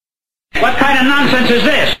What kind of nonsense is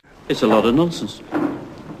this? It's a lot of nonsense.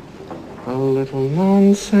 A little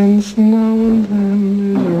nonsense now and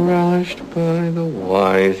then is relished by the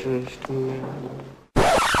wisest men.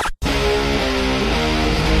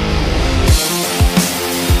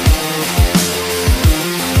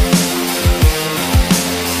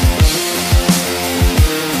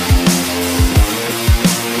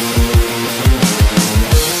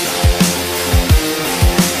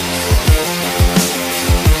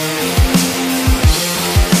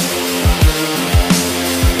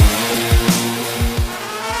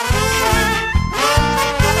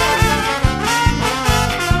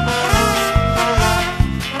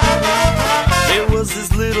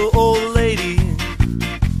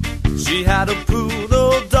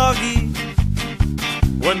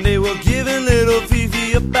 When they were giving little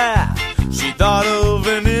Fifi a bath, she thought of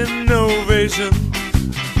an innovation.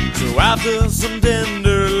 So after some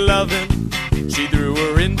tender loving, she threw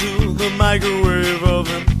her into the microwave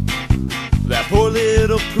oven. That poor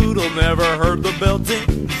little poodle never heard the bell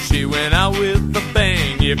ding. She went out with a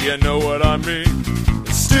bang, if you know what I mean.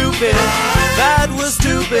 Stupid, that was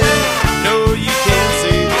stupid. No, you can't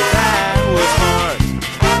say that was smart.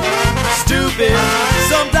 Stupid,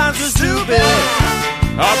 sometimes we're stupid.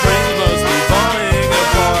 Our brains must be falling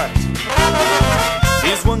apart.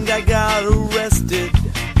 This one guy got arrested.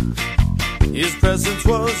 His presence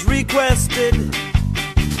was requested.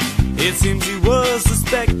 It seems he was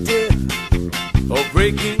suspected of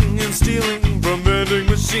breaking and stealing from vending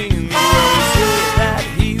machines. Well, he said that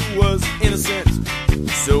he was innocent,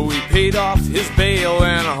 so he paid off his bail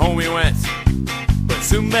and home he went. But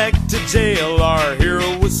soon back to jail our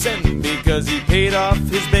hero was sent, because he paid off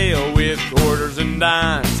his bail with quarters and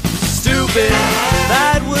dimes. Stupid,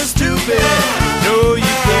 that was stupid. No, you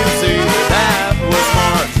can't say that was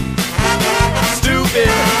smart. Stupid,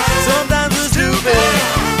 sometimes we're stupid.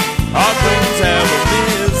 Our brains have a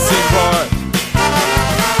missing part.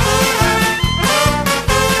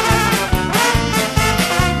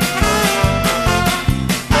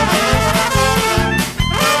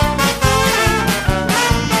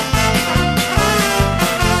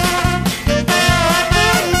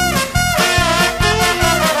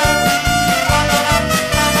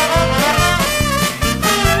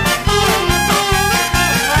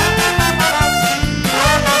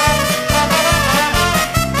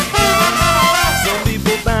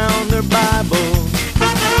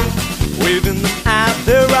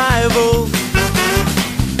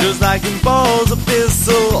 Like in Paul's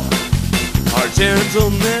epistle, our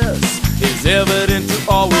gentleness is evident to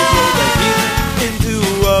all. We throw the heat into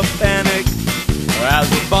a panic as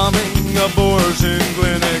we're bombing abortion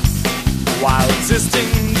clinics, while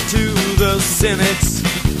insisting to the cynics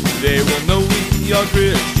they will know we are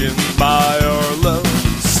Christians by our love.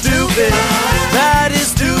 Stupid, that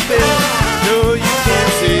is stupid. No, you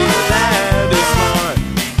can't say that is smart.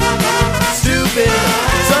 Stupid,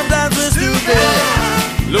 sometimes we're stupid.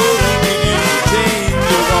 Lord, we could use a change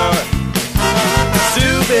of heart.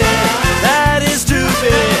 Stupid, that is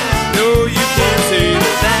stupid. No, you can't say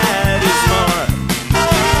that is smart.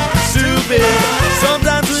 Stupid,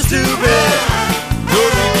 sometimes we're stupid.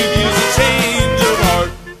 Lord, we could use a change of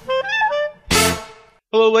heart.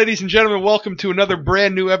 Hello, ladies and gentlemen. Welcome to another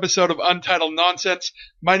brand new episode of Untitled Nonsense.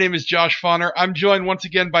 My name is Josh Fauner. I'm joined once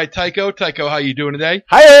again by Tycho. Tycho, how you doing today?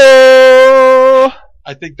 Hi-yo!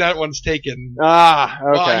 I think that one's taken. Ah,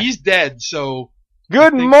 okay. Well, he's dead, so...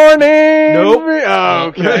 Good morning! Nope. Oh,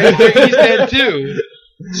 okay. He's dead, too.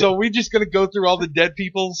 So we're just going to go through all the dead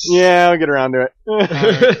people's... Yeah, I'll get around to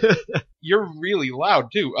it. You're really loud,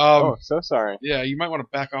 too. Oh, so sorry. Yeah, you might want to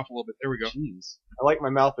back off a little bit. There we go. Jeez. I like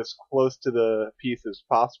my mouth as close to the piece as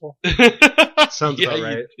possible. Sounds about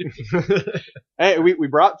right. Hey, we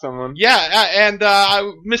brought someone. Yeah, and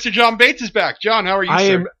Mr. John Bates is back. John, how are you,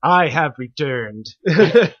 sir? I have returned.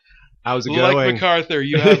 How's it going? Like MacArthur,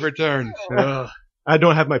 you have returned. I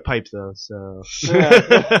don't have my pipe though, so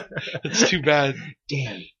it's too bad.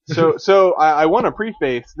 Damn. So I want to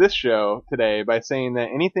preface this show today by saying that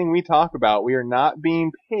anything we talk about, we are not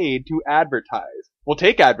being paid to advertise. We'll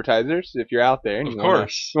take advertisers if you're out there. And of you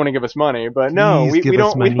course, want to give us money, but no, we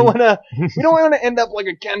don't want to end up like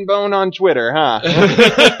a Ken Bone on Twitter, huh?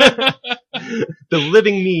 The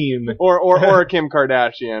living meme, or a Kim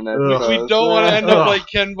Kardashian. We don't want to end up like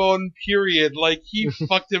Ken Bone. Period. Like he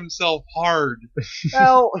fucked himself hard.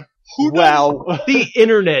 Well, the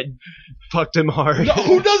internet fucked him hard. No,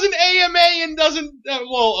 who does an AMA and doesn't?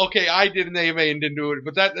 Well, okay, I did an AMA and didn't do it,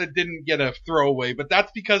 but that didn't get a throwaway. But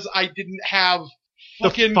that's because I didn't have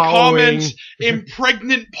fucking following- comments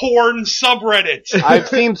impregnant porn subreddits. I've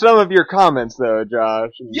seen some of your comments though, Josh.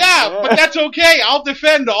 Yeah, but that's okay. I'll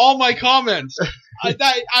defend all my comments.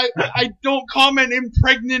 I don't comment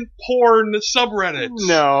impregnant porn subreddits.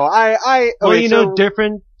 No, I. Well, okay, you know, so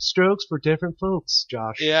different strokes for different folks,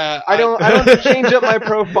 Josh. Yeah, I don't change up my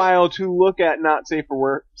profile to look at not safe for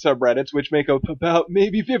work subreddits, which make up about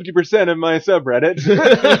maybe 50% of my subreddits.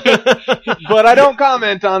 But I don't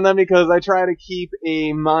comment on them because I try to keep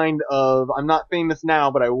a mind of I'm not famous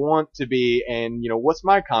now, but I want to be, and what's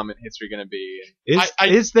my comment history going to be?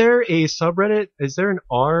 Is there a subreddit? Is there an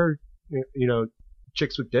R,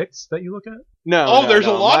 chicks with dicks that you look at? No. Oh, no, there's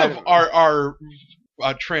no, a lot my- of our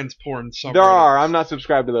trans porn subreddits. There are. I'm not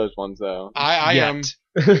subscribed to those ones though. I Yet. am.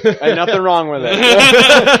 Ain't nothing wrong with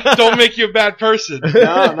it. Don't make you a bad person.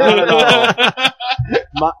 No, not at all.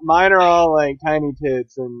 Mine are all like tiny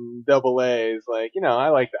tits and double A's. Like, I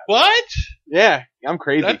like that. What? Yeah, I'm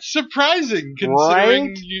crazy. That's surprising, considering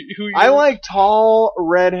Right? who you I like tall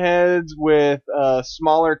redheads with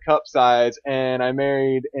smaller cup size, and I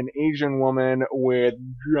married an Asian woman with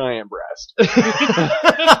giant breast.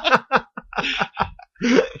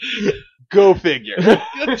 Go figure.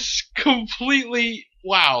 That's completely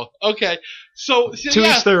wow. Okay, so To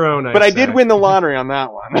yeah, each their own. But I did win the lottery on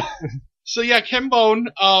that one. so yeah, Ken Bone,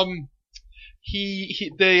 the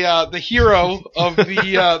hero of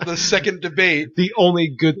the second debate. The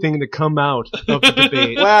only good thing to come out of the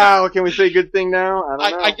debate. Wow, can we say good thing now?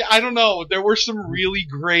 I don't know. I don't know. There were some really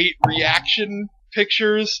great reaction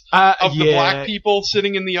pictures of the black people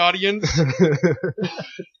sitting in the audience.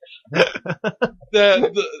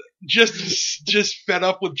 the just fed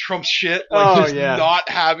up with Trump's shit, like not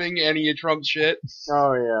having any of Trump's shit.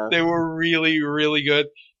 Oh yeah. They were really, really good.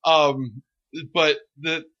 But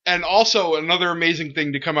and also another amazing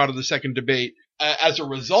thing to come out of the second debate, as a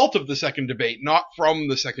result of the second debate, not from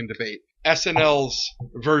the second debate, SNL's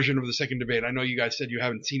version of the second debate. I know you guys said you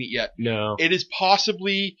haven't seen it yet. No. It is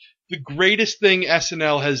possibly the greatest thing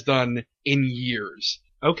SNL has done in years.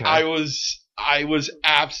 Okay. I was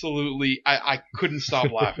absolutely, I couldn't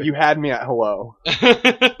stop laughing. You had me at hello.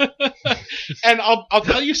 And I'll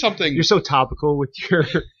tell you something. You're so topical with your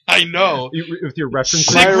I know. with your references.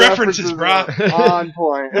 Sick My references, brah. are on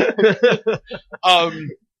point. I'll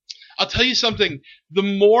tell you something. The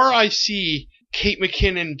more I see Kate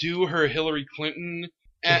McKinnon do her Hillary Clinton,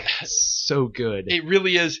 So good. it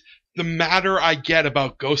really is, the madder I get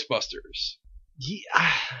about Ghostbusters.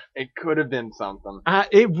 Yeah. It could have been something.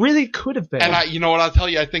 It really could have been. And you know what I'll tell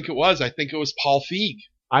you? I think it was Paul Feig.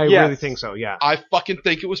 I Yes. really think so. Yeah. I fucking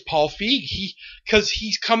think it was Paul Feig. Because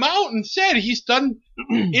he's come out and said he's done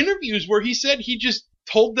interviews where he said he just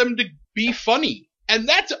told them to be funny. And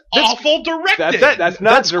that's awful directing. That's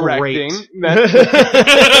not That's directing. great. That's,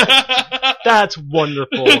 That's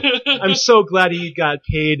wonderful. I'm so glad he got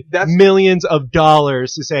paid That's- millions of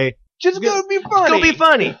dollars to say, just go be funny. go be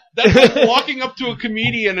funny. That's like walking up to a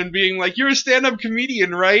comedian and being like, "You're a stand-up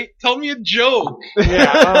comedian, right? Tell me a joke."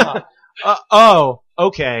 Yeah. Oh,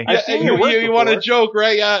 okay. I've seen your work You want a before. joke,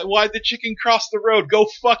 right? Why'd the chicken cross the road? Go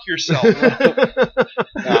fuck yourself.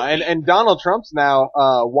 And Donald Trump's now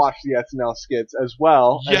watched the SNL skits as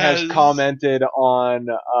well and has Yes. commented on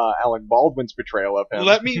Alec Baldwin's portrayal of him.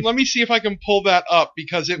 Let me see if I can pull that up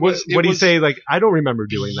because it was. What do you say? Like, I don't remember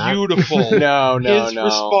doing that. Beautiful. No. His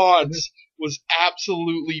response was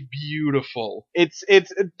absolutely beautiful. It's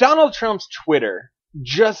Donald Trump's Twitter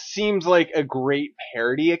just seems like a great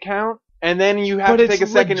parody account, and then you have But to it's take a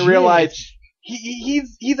second to legit. realize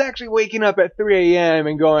he's actually waking up at 3 a.m.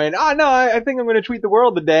 and going, no, I think I'm going to tweet the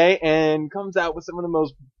world today, and comes out with some of the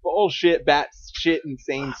most bullshit, batshit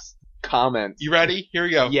insane comments. You ready? Here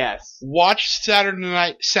we go. Yes. Watch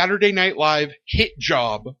Saturday Night Live hit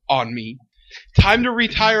job on me. Time to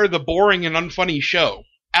retire the boring and unfunny show.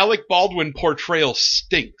 Alec Baldwin portrayal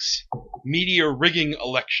stinks. Media rigging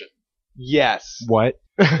election. Yes. What?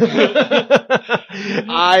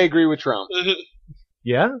 I agree with Trump.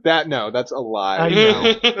 Yeah? That's a lie. I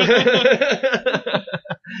know.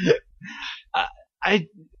 I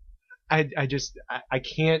just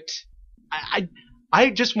can't. I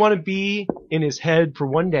just want to be in his head for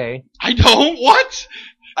one day. I don't. What?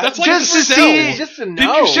 That's like Just The to Cell. see- Just to Did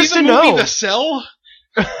know. you see Just the to movie know. The Cell?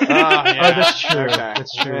 Yeah. Oh, that's true. Okay.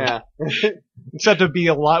 That's true. Yeah. Except to be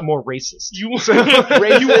a lot more racist.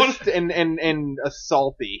 Racist and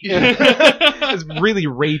salty. It's really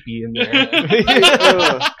rapey in there.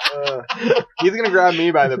 He's gonna grab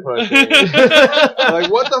me by the pussy. Like,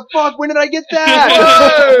 what the fuck? When did I get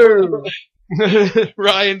that? Whoa!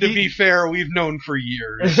 Ryan, to be fair, we've known for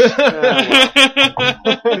years.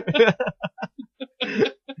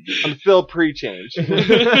 I'm still pre-change.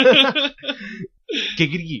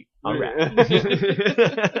 Giggity. All right.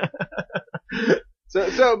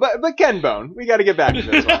 But Ken Bone, we got to get back to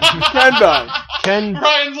this one. Ken Bone.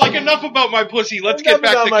 Ryan's like, enough about my pussy. Let's get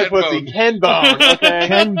back to my Ken pussy. Bone. Ken Bone. Okay.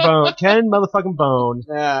 Ken Bone. Ken motherfucking Bone.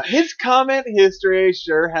 His comment history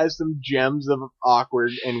sure has some gems of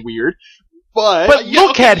awkward and weird, but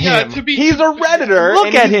look at him. He's a Redditor.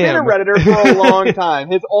 Look at He's been a him. Redditor for a long time.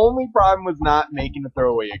 His only problem was not making a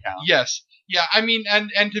throwaway account. Yes. Yeah, I mean, and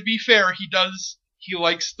to be fair, he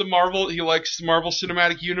likes the Marvel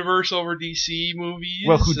Cinematic Universe over DC movies.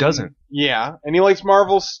 Well, who doesn't? Yeah, and he likes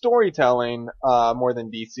Marvel's storytelling more than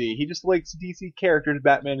DC. He just likes DC characters,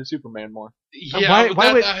 Batman and Superman, more. Yeah,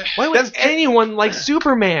 Why would anyone like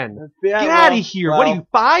Superman? Yeah, Get out of here. What are you,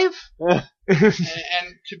 5?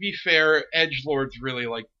 and to be fair, edgelords really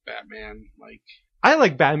like Batman. Like, I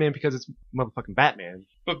like Batman because it's motherfucking Batman.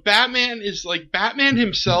 but Batman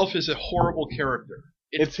himself is a horrible character.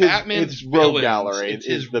 It's Batman's rogue villains. gallery. It's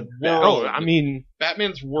his the world. Oh, I mean,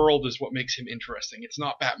 Batman's world is what makes him interesting. It's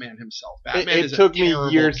not Batman himself. Batman it is took a me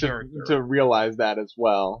terrible years character. to realize that as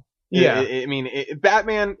well. Yeah. I mean,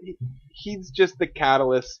 Batman, he's just the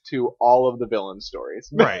catalyst to all of the villain stories.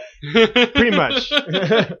 right. Pretty much.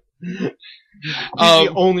 He's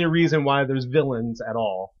the only reason why there's villains at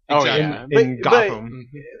all. Oh Exactly. yeah, In Gotham.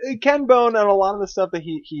 But Ken Bone and a lot of the stuff that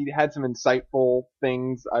he had some insightful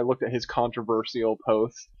things. I looked at his controversial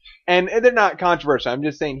posts, and they're not controversial. I'm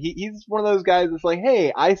just saying he's one of those guys that's like,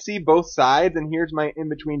 hey, I see both sides, and here's my in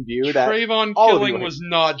between view. That Trayvon all of killing you was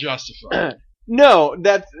not justified. No,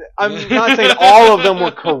 I'm not saying all of them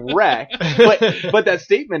were correct, but that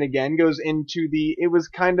statement again goes into it was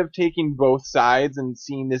kind of taking both sides and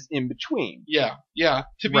seeing this in between. Yeah.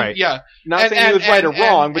 To be Right. yeah. Not saying he was right or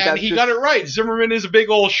wrong, but and that's he just, got it right. Zimmerman is a big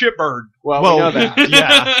old shitbird. Well, we know that.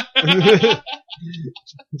 Yeah.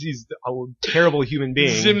 He's a terrible human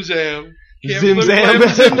being. Zimzam. Zimzam.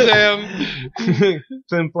 Zimzam.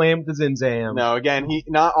 Flim Flam the Zimzam. No, again,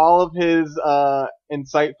 not all of his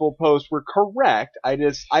insightful posts were correct. I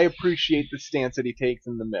appreciate the stance that he takes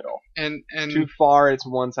in the middle. And Too far, it's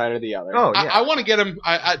one side or the other. Oh, yeah. I want to get him.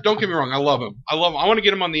 I don't get me wrong. I love him. I want to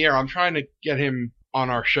get him on the air. I'm trying to get him on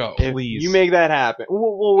our show. If Please. you make that happen.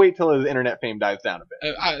 We'll wait till his internet fame dies down a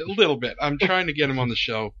bit. A little bit. I'm trying to get him on the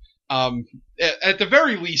show. At the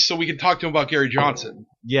very least, so we can talk to him about Gary Johnson.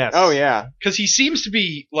 Yes. Oh yeah, Because he seems to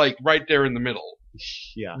be, like, right there in the middle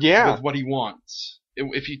Yeah. yeah. with what he wants.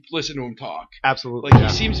 If you listen to him talk. Absolutely. Like, he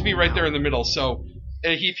seems to be right there in the middle. So,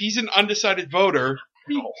 if he's an undecided voter,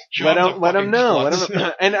 Let him know.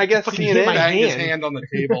 And I guess Fucking hit my CNN bang his hand. hand on the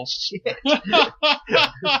table.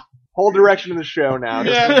 whole direction of the show now.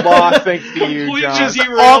 Just Yeah. lost thanks to you, Please John. just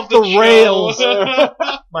Off the show. rails.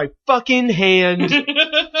 My fucking hand. You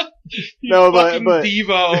No, but- fucking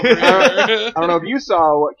diva over here. I don't know if you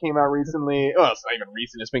saw what came out recently. Well, it's not even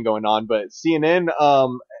recent. It's been going on, but CNN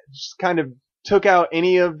just kind of took out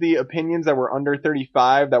any of the opinions that were under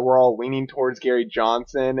 35 that were all leaning towards Gary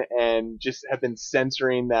Johnson and just have been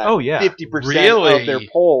censoring that. Oh, yeah. 50% Really? of their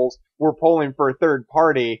polls were polling for a third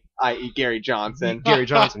party, i.e. Gary Johnson. Gary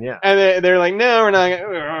Johnson, yeah. And they're like, no, we're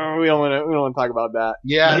not. We don't want to talk about that.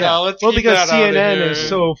 Yeah, no, let's Well, keep because that out of CNN here. is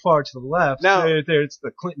so far to the left. Now- It's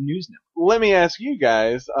the Clinton News Network. Let me ask you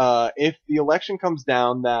guys, if the election comes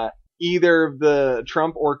down that either the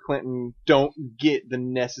Trump or Clinton don't get the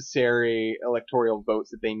necessary electoral votes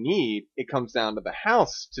that they need, it comes down to the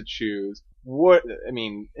House to choose.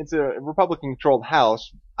 It's a Republican-controlled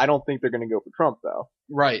House. I don't think they're going to go for Trump, though.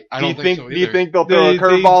 Right. I Do don't you think so do you either. think they'll throw a They-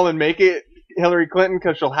 curveball and make it Hillary Clinton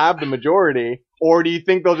because she'll have the majority, or do you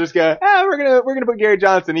think they'll just go, we're gonna put Gary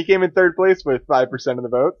Johnson? He came in third place with 5% of the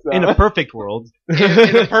votes. So. In a perfect world.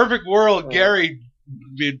 in a perfect world, Gary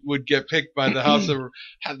would get picked by the House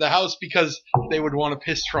because they would want to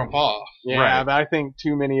piss Trump off. Yeah, Right. but I think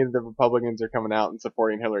too many of the Republicans are coming out and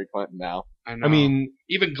supporting Hillary Clinton now. I know. I mean,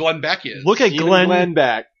 even Glenn Beck is. look at Even Glenn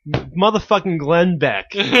Beck. motherfucking Glenn Beck.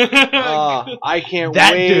 I can't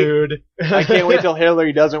That wait. dude. I can't wait till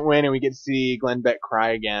Hillary doesn't win and we get to see Glenn Beck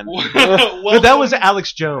cry again. But that was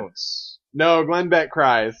Alex Jones. No, Glenn Beck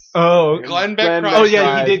cries. Oh, Glenn Beck cries. oh yeah,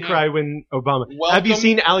 cried. he did cry when Obama. Have you Welcome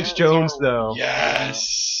seen Alex to Jones our- though?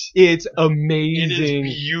 Yes. It's It amazing.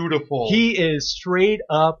 is beautiful. He is straight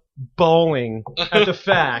up bawling at the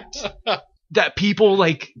fact that people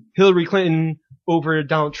like Hillary Clinton over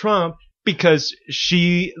Donald Trump because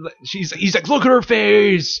he's like, look at her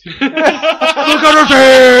face, look at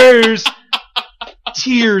her face,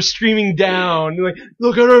 tears streaming down, like,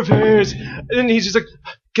 look at her face, and he's just like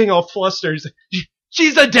getting all flustered. He's like,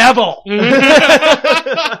 she's the devil.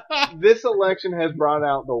 This election has brought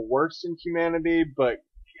out the worst in humanity, but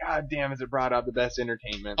God damn, has it brought out the best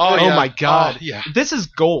entertainment. Oh, Oh yeah. my god. Oh, yeah. This is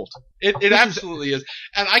gold. It absolutely is.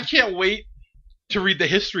 And I can't wait to read the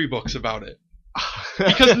history books about it.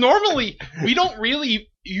 Because normally, we don't really,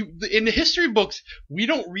 in the history books, we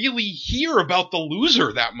don't really hear about the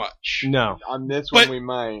loser that much. No, On this But- one, we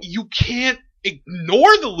might. You can't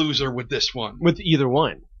ignore the loser with this one. with either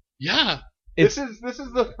one. Yeah. This is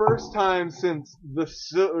the first time since the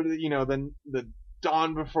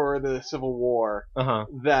dawn before the Civil War Uh-huh.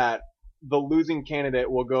 that the losing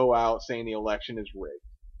candidate will go out saying the election is rigged.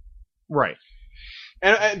 Right.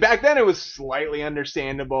 And back then it was slightly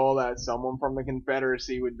understandable that someone from the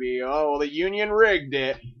Confederacy would be, oh, well, the Union rigged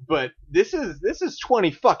it. But this is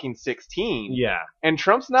 2016. Yeah. And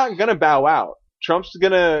Trump's not gonna bow out. Trump's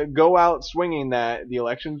gonna go out swinging that the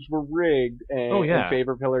elections were rigged and in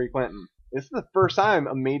favor of Hillary Clinton. This is the first time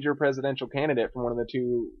a major presidential candidate from one of the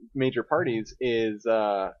two major parties is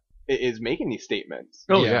making these statements.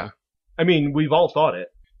 Oh Yeah. yeah. I mean, we've all thought it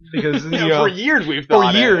because For years we've for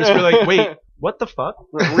thought years it. we're like, wait, what the fuck?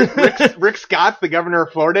 Rick Scott's the governor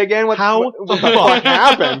of Florida again. What How the the fuck fuck?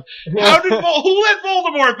 happened? How did who let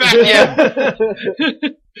Voldemort back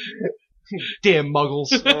in? Damn muggles.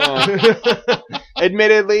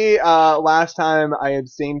 Admittedly, last time I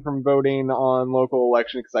abstained from voting on local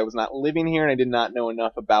election because I was not living here and I did not know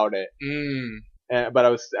enough about it. But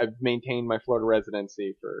I've maintained my Florida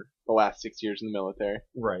residency for the last 6 years in the military.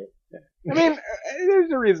 Right. I mean, there's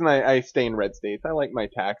a reason I stay in red states. I like my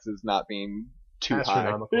taxes not being too high.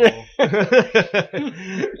 Astronomical.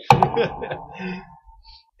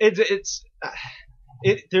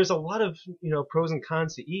 There's a lot of pros and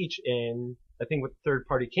cons to each, and I think with the third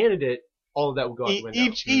party candidate, all of that will go out the window.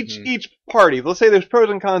 Each party. Let's say there's pros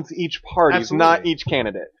and cons to each party, Absolutely. not each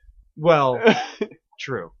candidate. Well,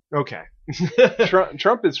 true. Okay.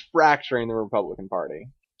 Trump is fracturing the Republican Party.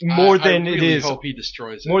 More I than really it is. hope he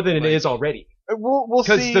destroys it. More than it Like, is already. We'll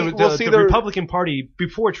Because see. the, see the Republican Party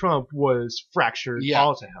before Trump was fractured Yeah.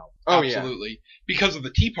 all to hell. Oh, yeah. Absolutely. Because of the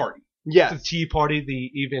Tea Party. Yes. The Tea Party,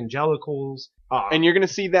 the evangelicals. And you're going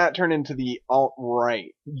to see that turn into the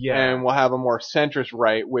alt-right. yeah. And we'll have a more centrist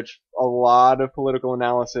right, which a lot of political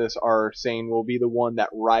analysis are saying will be the one that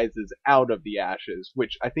rises out of the ashes,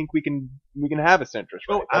 which I think we can have a centrist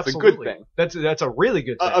right. Oh, That's absolutely. a good thing. That's a really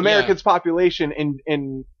good thing. America's population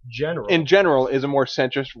in general is a more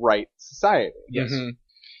centrist right society. Yes. Mhm.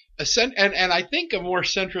 And I think a more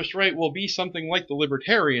centrist right will be something like the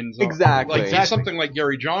Libertarians. Are. Exactly. Like Exactly. something like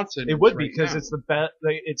Gary Johnson. It would is be right because now.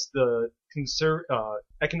 it's the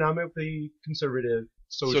economically conservative,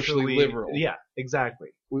 Socially liberal. Yeah, exactly.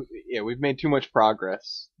 We've made too much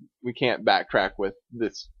progress. We can't backtrack with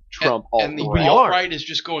this Trump and the alt-right. alt-right is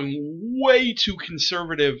just going way too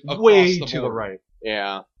conservative across Way the to the board. right.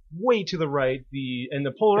 Yeah. Way to the right. And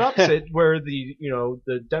the polar opposite, where the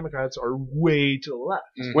Democrats are way to the left.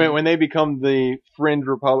 Mhm. When they become the fringe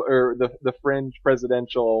the fringe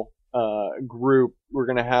presidential group, we're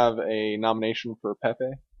gonna have a nomination for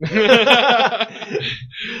Pepe.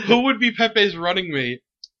 Who would be Pepe's running mate?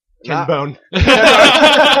 Ken Not- Bone.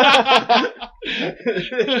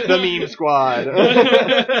 The meme squad.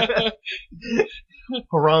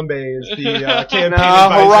 Harambe is the campaign No,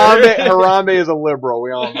 advisor. Harambe is a liberal.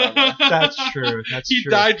 We all know that. That's true. That's He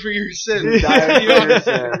true. died for your He sins. died for your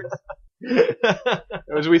sins.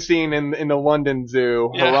 As we've seen in the London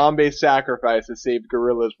Zoo, Yeah. Harambe's sacrifice has saved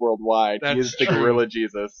gorillas worldwide. That's he is the true. gorilla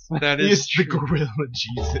Jesus. That He is is the true. gorilla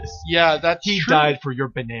Jesus. Yeah, that's He true. died for your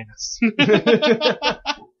bananas.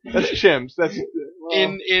 That's chimps. That's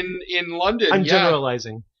In London. I'm yeah,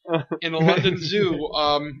 generalizing. in the London Zoo,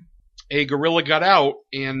 a gorilla got out,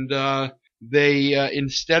 and they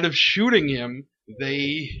instead of shooting him,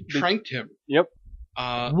 they tranked him. Yep.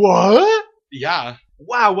 What? Yeah.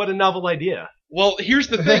 Wow, what a novel idea. Well, here's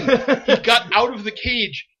the thing. He got out of the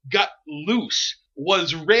cage, got loose,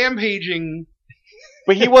 was rampaging.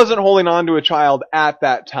 But he wasn't holding on to a child at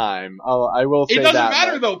that time. I will say It doesn't that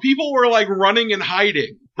matter much. though. People were like running and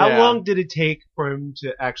hiding. How Yeah. long did it take for him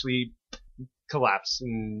to actually collapse?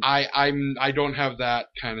 And I don't have that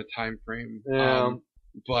kind of time frame. Yeah.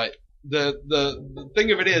 But the thing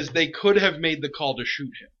of it is, they could have made the call to shoot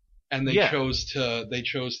him, and they chose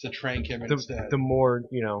to trank him instead. the more,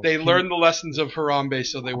 They learned the lessons of Harambe,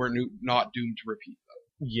 so they were not doomed to repeat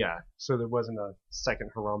Yeah, so there wasn't a second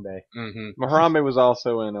Harambe. them. Harambe was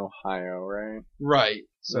also in Ohio, right? Right.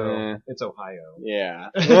 So it's Ohio. Yeah.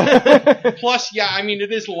 Plus, yeah, I mean,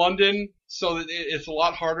 it is London, so it's a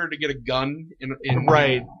lot harder to get a gun in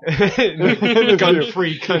Right.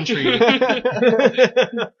 Gun-free country.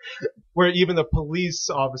 where even the police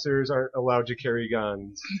officers aren't allowed to carry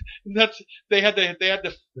guns. They had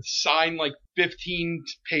to sign like 15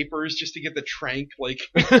 papers just to get the trank. Like,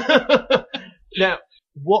 Now,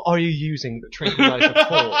 what are you using the tranquilizer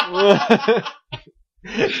for?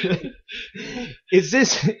 Is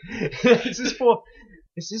this for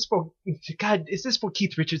God, is this for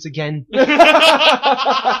Keith Richards again?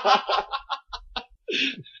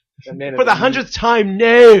 That man For is the 100th time,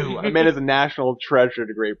 no! That man is a national treasure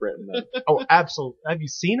to Great Britain. Then. Oh, absolutely. Have you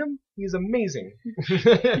seen him? He's amazing.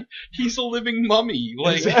 he's a living mummy.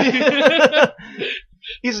 Like,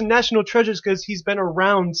 He's a national treasure because he's been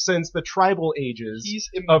around since the tribal ages he's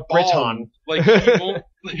of embalmed. Britain. Like, he won't.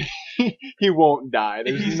 He won't die.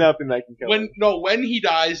 There's nothing that can kill him. When he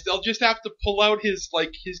dies, they'll just have to pull out his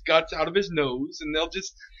guts out of his nose, and they'll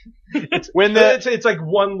just. It's like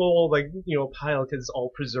one little pile because it's all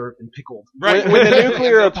preserved and pickled. Right. When the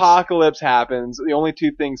nuclear apocalypse happens, the only two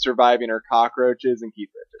things surviving are cockroaches and Keith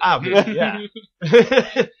Richards. Obviously,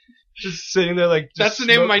 yeah. Just sitting there like. That's the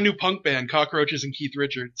name of my new punk band, Cockroaches and Keith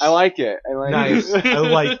Richards. I like it. I like Nice.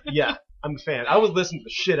 it. Yeah, I'm a fan. I would listen to the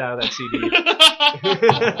shit out of that CD.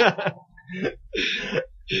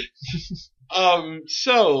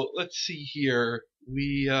 So let's see here.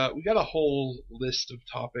 We got a whole list of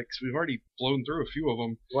topics. We've already blown through a few of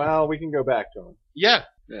them. Well, we can go back to him. Yeah.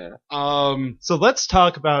 Yeah. So let's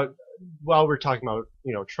talk about, while we're talking about,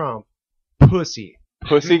 Trump, pussy.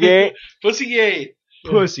 Pussygate? Pussygate.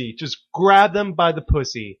 Pussy. Just grab them by the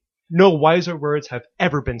pussy. No wiser words have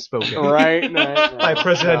ever been spoken. Right? By a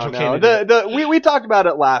presidential candidate. We talked about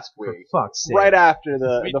it last For week. fuck's sake. Right after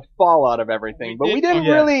the fallout of everything. But we didn't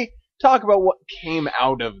really talk about what came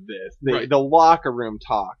out of this. The locker room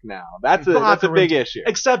talk now. That's a big issue.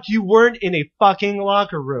 Except you weren't in a fucking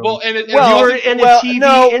locker room. Well, and you were in a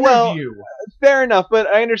TV interview. Fair enough, but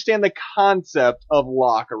I understand the concept of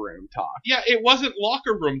locker room talk. Yeah, it wasn't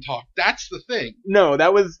locker room talk. That's the thing. No,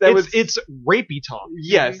 It's rapey talk.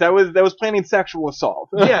 Yes, that was planning sexual assault.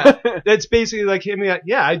 Yeah, that's basically like him.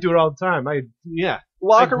 Yeah, I do it all the time.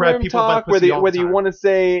 Locker grab room people by talk, the pussy all whether the you time. want to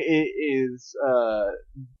say it is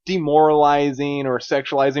demoralizing or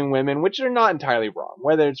sexualizing women, which are not entirely wrong.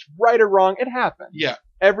 Whether it's right or wrong, it happens. Yeah.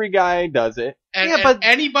 Every guy does it. And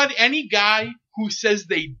any guy who says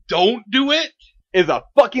they don't do it Is a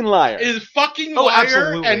fucking liar. is fucking Oh, liar.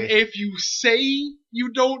 absolutely. And if you say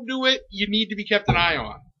you don't do it, you need to be kept an eye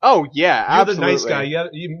on. Oh yeah, You're absolutely. the nice guy.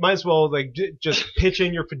 You might as well just pitch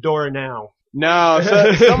in your fedora now. No,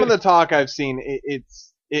 so some of the talk I've seen,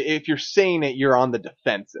 it's if you're saying it, you're on the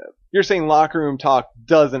defensive. You're saying locker room talk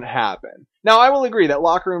doesn't happen. Now, I will agree that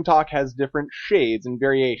locker room talk has different shades and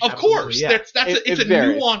variations. Of course, yeah. it's a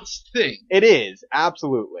varies. nuanced thing. It is,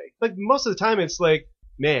 absolutely. Like most of the time, it's like,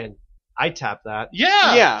 man, I tap that.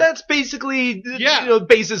 Yeah. Yeah. That's basically Yeah.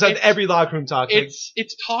 basis of It's- every locker room talk. Like,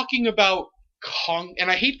 It's talking about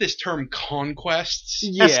and I hate this term, conquests.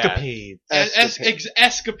 Yeah. escapades.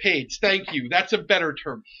 Escapades. Thank you. That's a better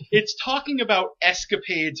term. It's talking about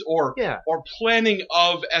escapades or planning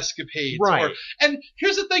of escapades. Right. And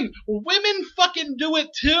here's the thing: women fucking do it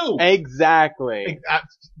too. Exactly.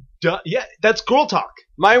 Yeah, that's girl talk.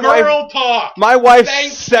 My Girl talk. wife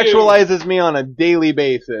Thank sexualizes me on a daily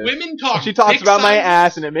basis. Women talk. She talks dick about my sizes.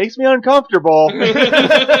 ass and it makes me uncomfortable,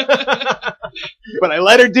 but I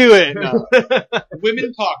let her do it. No.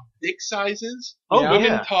 Women talk dick sizes. Oh, Yeah.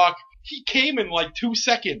 Women yeah. talk. He came in like 2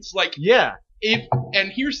 seconds. Like Yeah.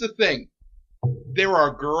 and here's the thing. There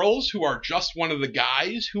are girls who are just one of the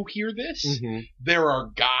guys who hear this. Mm-hmm. There are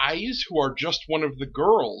guys who are just one of the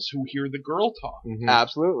girls who hear the girl talk. Mm-hmm.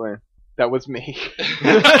 Absolutely. That was me.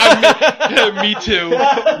 Me too. Me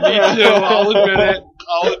too. I'll admit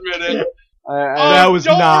it. That was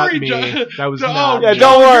don't not worry, me. Jo- That was Oh, not Yeah, me.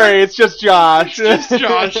 don't worry. It's just Josh. It's just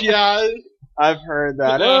Josh, yeah. I've heard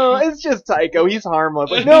that. Oh, it's just Tycho. He's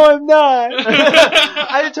harmless. Like, no, I'm not.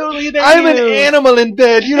 I totally did. I'm an animal in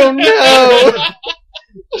bed. You don't know.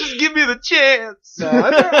 Just give me the chance. No,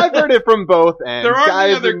 I've heard it from both ends. There aren't any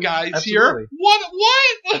Guys other and- guys Absolutely. here. What?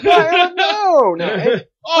 I don't know. No,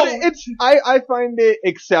 Oh, but it's I find it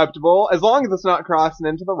acceptable as long as it's not crossing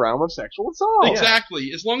into the realm of sexual assault.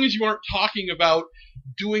 exactly. As long as you aren't talking about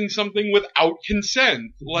doing something without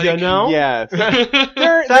consent. Like, You know? Yes. That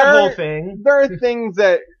there whole are, thing. there are things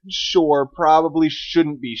that sure probably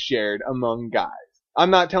shouldn't be shared among guys.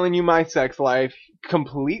 I'm not telling you my sex life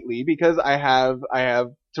completely because I have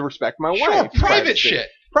to respect my sure, wife. private shit.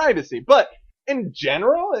 Privacy, but in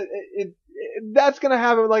general, that's gonna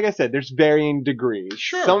have, like I said, there's varying degrees.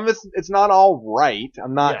 Sure. Some of it's not all right.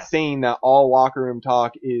 I'm not Yeah. saying that all locker room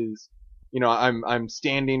talk is, I'm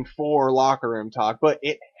standing for locker room talk, but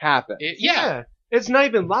it happens. Yeah. It's not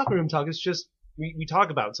even locker room talk. It's just we talk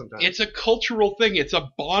about it sometimes. It's a cultural thing. It's a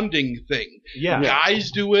bonding thing. yeah.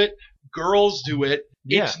 Guys do it. Girls do it.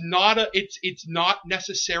 Yeah. It's not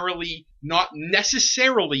necessarily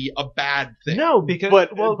a bad thing. No, because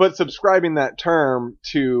but subscribing that term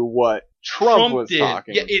to what Trump was did.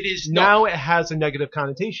 talking. Yeah, it is now it has a negative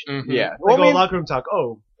connotation. Mhm. Yeah. Like, Well, I mean, locker room talk.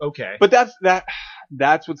 Oh, okay. but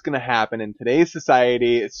that's what's going to happen in today's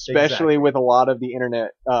society, especially Exactly. with a lot of the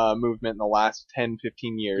internet movement in the last 10,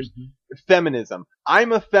 15 years. Mhm. Feminism.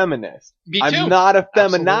 I'm a feminist. Me too. I'm not a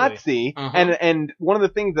Absolutely. feminazi. Uh-huh. And one of the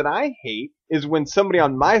things that I hate is when somebody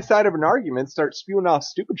on my side of an argument starts spewing off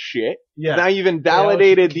stupid shit. Yeah. Now you've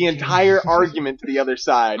invalidated the entire argument to the other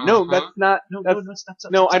side. No, Uh-huh. that's not. No, that's, no, stop,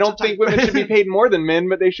 no, I stop, don't stop. think women should be paid more than men,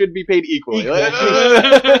 but they should be paid equally.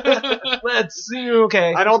 Let's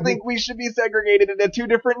okay. I don't think we should be segregated into two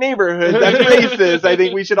different neighborhoods. That's racist. I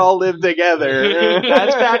think we should all live together.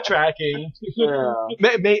 That's backtracking. Yeah.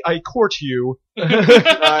 May I court you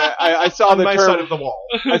I saw on the my side term. of the wall?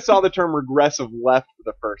 I saw the term regressive left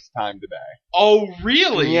for the first time today. Oh,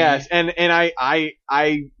 really? Yes, and I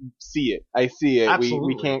see it. I see it.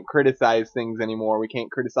 Absolutely. We can't criticize things anymore. We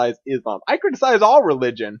can't criticize Islam. I criticize all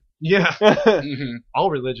religion. Yeah. Mhm.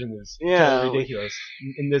 All religion is Yeah. totally ridiculous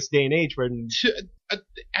in this day and age when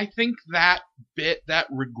I think that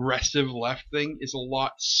regressive left thing is a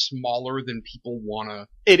lot smaller than people wanna.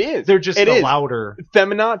 It is. they're just It the is. louder.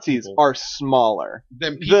 Feminazis people. are smaller.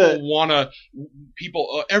 Than people The- wanna.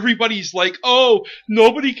 People. Everybody's like, oh,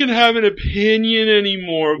 nobody can have an opinion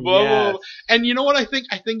anymore. Blah, blah, Yes. blah. And you know what I think?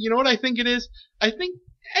 You know what I think it is? I think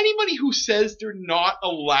anybody who says they're not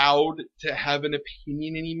allowed to have an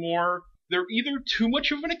opinion anymore, they're either too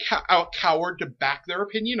much of a coward to back their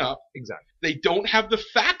opinion up, Exactly. they don't have the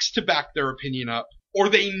facts to back their opinion up, or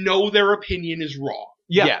they know their opinion is wrong.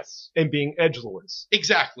 Yeah. Yes. And being edgeless.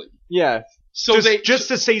 Exactly. Yes. So Just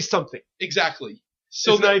to say something. exactly.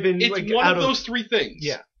 So It's not even, it's like, one out of of- those three things.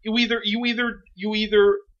 Yeah. You're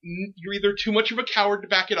either too much of a coward to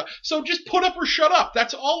back it up. So just put up or shut up.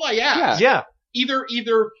 That's all I ask. Yeah. Either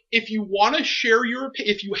if you want to share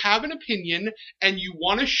if you have an opinion and you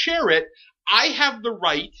want to share it, I have the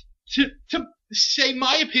right to say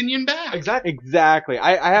my opinion back. Exactly. Exactly.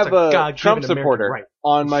 I have It's a a God-given Trump American supporter right.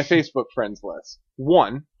 on my Facebook friends list.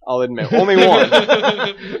 One, I'll admit, only one.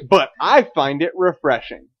 But I find it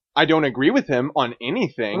refreshing. I don't agree with him on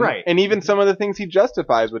anything. Right. And even some of the things he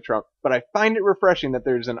justifies with Trump. But I find it refreshing that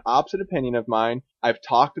there's an opposite opinion of mine. I've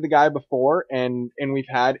talked to the guy before and we've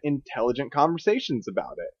had intelligent conversations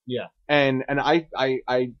about it. Yeah. And I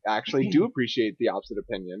actually do appreciate the opposite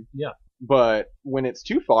opinion. Yeah. But when it's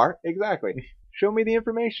too far, exactly. Show me the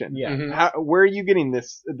information. Yeah. Mhm. Where are you getting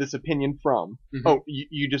this opinion from? Mhm. Oh,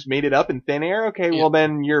 you just made it up in thin air? Okay, Yeah. well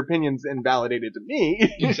then your opinion's invalidated to me.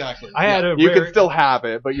 Exactly. I had a You rare, can still have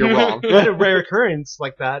it, but you're wrong. I had a rare occurrence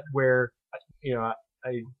like that where,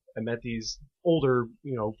 I met these older,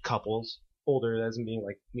 couples. Older as in being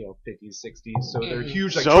like, 50s, 60s. So they're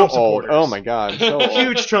huge, like, So Trump old. supporters. Oh my god. So old.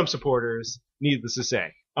 Huge Trump supporters, needless to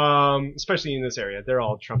say. Especially in this area. They're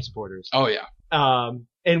all Trump supporters. Oh yeah.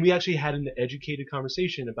 And we actually had an educated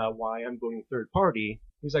conversation about why I'm voting third party.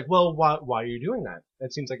 He's like, well, why are you doing that?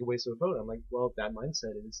 That seems like a waste of a vote. I'm like, well, that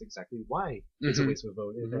mindset is exactly why it's a Mhm. waste of a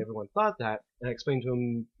vote. If everyone thought that, and I explained to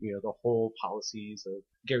him, the whole policies of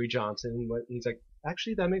Gary Johnson, and what he's like,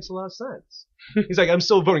 actually, that makes a lot of sense. He's like, I'm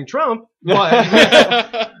still voting Trump,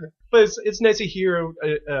 but it's nice to hear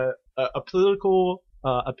a political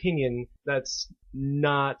opinion that's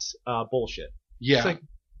not bullshit. Yeah. It's like,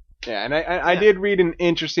 Yeah, and I did read an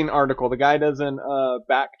interesting article. The guy doesn't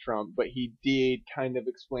back Trump, but he did kind of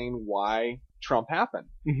explain why Trump happened.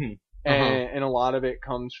 mhm. And a lot of it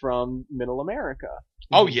comes from middle America.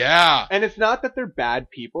 Oh yeah. And it's not that they're bad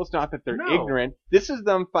people. It's not that they're No. ignorant. This is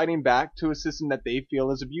them fighting back to a system that they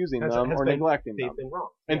feel is abusing Has them or been- neglecting they've them. been wrong.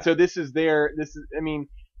 And Yeah. so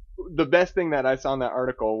the best thing that I saw in that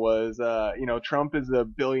article was, Trump is a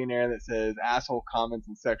billionaire that says asshole comments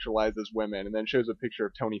and sexualizes women, and then shows a picture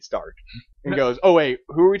of Tony Stark and goes, "Oh wait,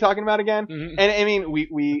 who are we talking about again?" Mhm. And I mean, we've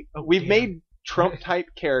damn. made Trump type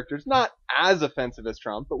characters not as offensive as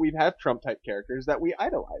Trump, but we've had Trump type characters that we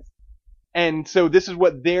idolize. And so this is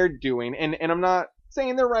what they're doing, and I'm not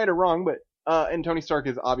saying they're right or wrong, but and Tony Stark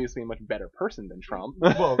is obviously a much better person than Trump.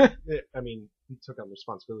 Well, he took on the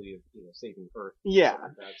responsibility of saving Earth. Yeah. Something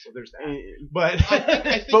like that, so there's that. Eh, But I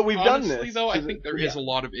think But we've done honestly, this though, I to think there is a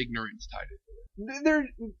lot of ignorance tied into it. There,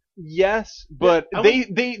 yes, but I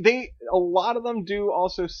they a lot of them do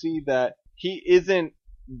also see that he isn't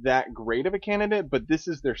that great of a candidate, but this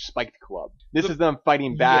is their spiked club. This is them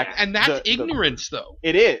fighting back. And that's the- ignorance, though.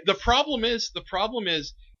 It is. The problem is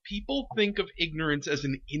people think of ignorance as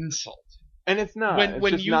an insult. And it's not.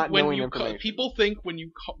 It's just not knowing information. People think when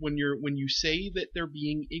you say that they're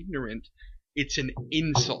being ignorant, it's an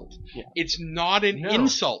insult. Yeah. It's not an No,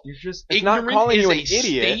 insult. You're just It's not Ignorant calling is you a an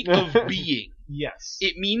idiot. state of being. yes.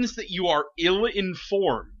 It means that you are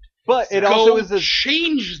ill-informed. But it Go also is a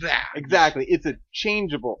change that. exactly. It's a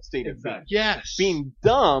changeable state of being. Yes. Being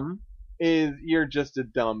dumb is you're just a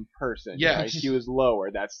dumb person. Yes. Your IQ is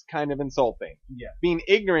lower. That's kind of insulting. Yeah. Being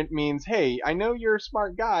ignorant means, hey, I know you're a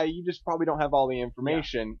smart guy. You just probably don't have all the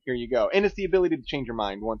information. Here you go. And it's the ability to change your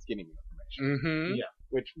mind once getting the information, Mm-hmm. Yeah.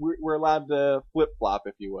 which we're allowed to flip flop,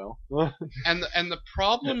 if you will. And the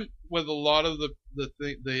problem with a lot of the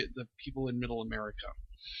people in Middle America,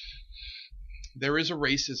 there is a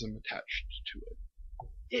racism attached to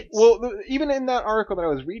it. Even in that article that I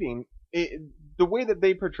was reading, the way that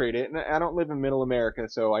they portrayed it, and I don't live in Middle America,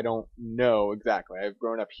 so I don't know exactly. I've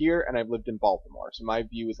grown up here and I've lived in Baltimore, so my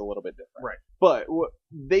view is a little bit different. Right. But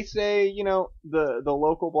they say, the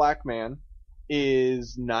local black man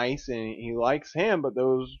is nice and he likes him, but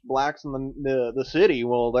those blacks in the city,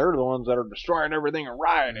 well, they're the ones that are destroying everything and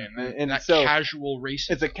rioting, and that so casual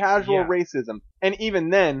racism. it's a casual racism. And even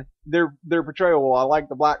then, their portrayal, well, I like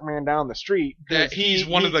the black man down the street. That he's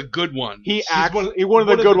one of the good ones. He He's acts one one of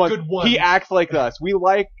the good ones. He acts like us. We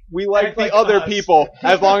like Act the like other us. people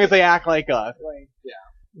as long as they act like us.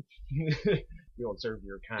 You won't serve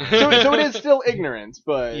your kind. So it is still ignorance,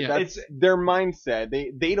 but Yeah. that's their mindset.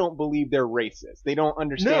 They don't believe they're racist. They don't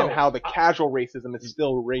understand No. how the casual racism is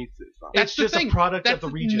still racist. That's It's the just thing. a product of the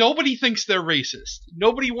region. Nobody thinks they're racist.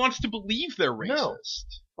 Nobody wants to believe they're racist. No.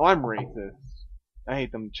 Oh, I'm racist. I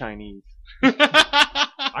hate them Chinese.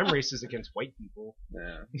 I'm racist against white people.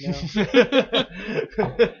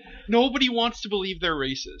 Nobody wants to believe they're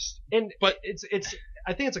racist. But it's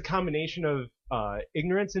I think it's a combination of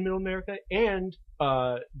ignorance in Middle America and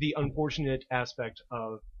the unfortunate aspect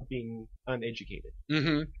of being uneducated.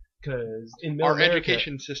 Mm-hmm. Because in Middle Our America,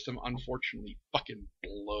 education system, unfortunately, fucking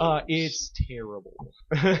blows. it's terrible.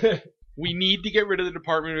 We need to get rid of the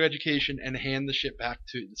Department of Education and hand the shit back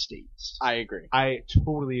to the states. I agree. I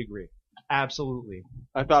totally agree. Absolutely.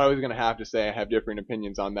 I thought I was going to have to say I have different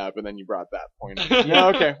opinions on that, but then you brought that point up. Yeah,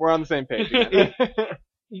 okay, we're on the same page again.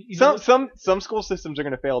 You know, Some school systems are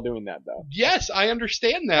going to fail doing that, though. Yes, I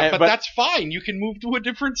understand that, but that's fine. You can move to a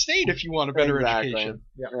different state if you want a better education.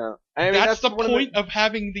 Yeah. I mean, That's the one point of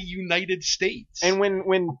having the United States. And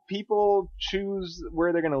when people choose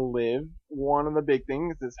where they're going to live, one of the big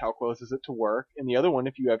things is how close is it to work, and the other one,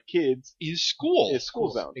 if you have kids, is school. is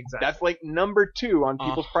school zone. Exactly. That's like number 2 on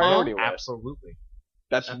people's priority list. Absolutely.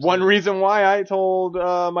 That's Absolutely. one reason why I told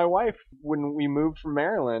my wife when we moved from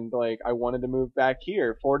Maryland, like I wanted to move back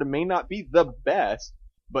here. Florida may not be the best,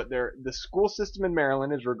 but the school system in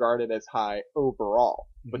Maryland is regarded as high overall.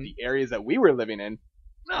 But the areas that we were living in,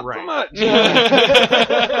 not so much.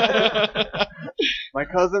 My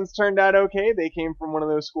cousins turned out okay. They came from one of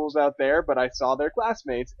those schools out there, but I saw their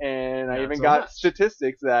classmates, and I Not even so got much.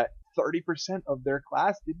 statistics that 30% of their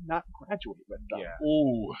class did not graduate with them. Yeah.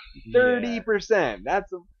 Ooh, 30%. That's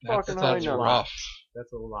a fucking high that's number. rough.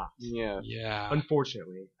 That's a lot. Yeah. Yeah.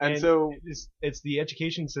 Unfortunately. And so- it's the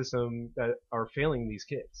education system that are failing these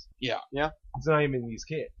kids. Yeah. Yeah. It's not even these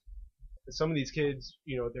kids. Some of these kids,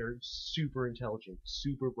 they're super intelligent,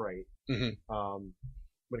 super bright. Mhm.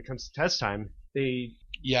 When it comes to test time, they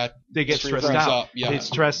Yeah. get Freeze stressed out. up, yeah. They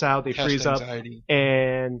stress out, they Test freeze up, anxiety.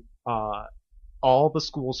 and all the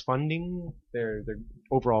school's funding, their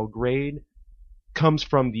overall grade, comes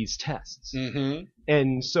from these tests. Mm-hmm.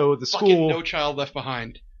 And so the Fucking school, No Child Left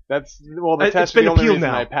Behind The It's test been is the only appealed reason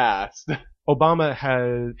now. I passed. Obama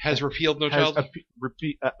has repealed No has Child.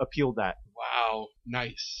 appealed that. Wow,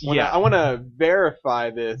 nice. Yeah. I want to verify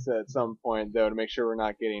this at some point, though, to make sure we're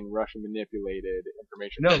not getting Russian manipulated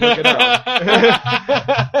information. No, look it up.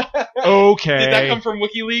 Okay. Did that come from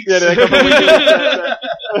WikiLeaks? Yeah, did that come from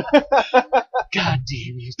WikiLeaks? God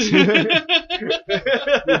damn it.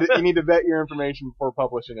 You need to vet your information before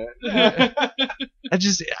publishing it.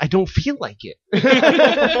 I don't feel like it.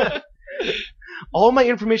 All my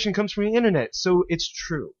information comes from the internet, so it's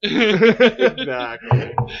true.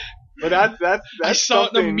 Exactly. But that's I saw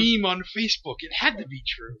it in a something. meme on Facebook. It had to be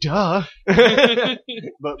true. Duh.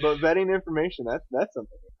 But vetting information, that's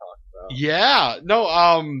something to talk about. Yeah. No.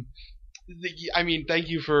 I mean, thank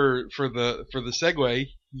you for the segue.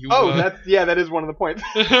 That is one of the points.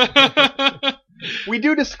 We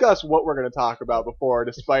do discuss what we're going to talk about before,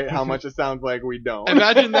 despite how much it sounds like we don't.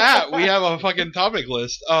 Imagine that. We have a fucking topic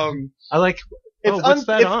list. I like It's, what's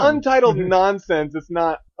that it's on? untitled nonsense. It's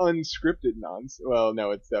not unscripted nonsense. Well,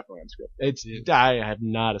 no, it's definitely unscripted. I have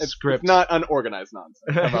not a It's script. not unorganized nonsense.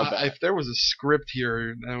 How about that? If there was a script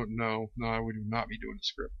here, no, I would not be doing a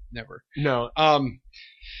script. Never. No. I have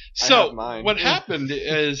So mine. what happened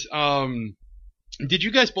is, did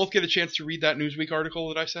you guys both get a chance to read that Newsweek article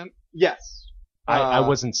that I sent? Yes. I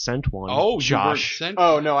wasn't sent one. Oh, Josh. you weren't sent.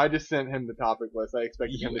 Oh no, I just sent him the topic list. I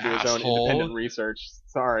expected him You to do his own asshole. independent research.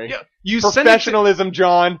 Sorry. Yeah, you sent it to, Professionalism,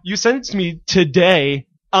 John. you sent it to me today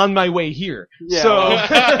on my way here. Yeah. So,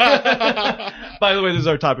 by the way, this is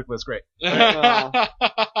our topic list. Great. Uh,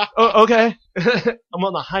 Oh, okay. I'm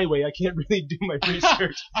on the highway. I can't really do my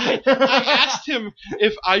research. I asked him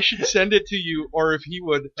if I should send it to you or if he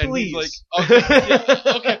would, and Please. he's like, okay, yeah,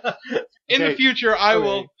 okay. In the Okay. future, I Okay.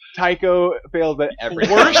 will. Tycho fails at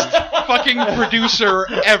everything. Worst fucking producer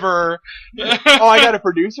ever. Oh, I got a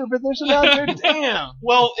producer position now, dude? Damn.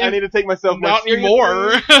 Well, I need to take myself more not seriously.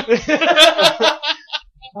 anymore.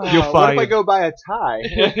 You're What fine. if I go buy a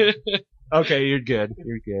tie? Okay, you're good.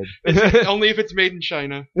 You're good. Only if it's made in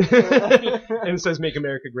China. And it says "Make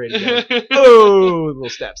America Great Again." Oh, little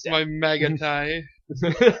stab, stab. My mega tie.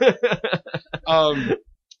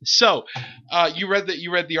 So, you read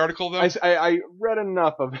the article though? I read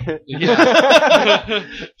enough of it. Yeah.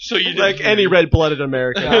 So you didn't Like any red-blooded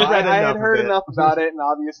American. No, read I had enough of heard it. enough about it, and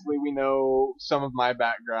obviously we know some of my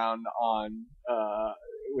background on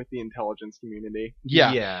with the intelligence community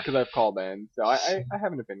Yeah. Yeah. because I've called in, so I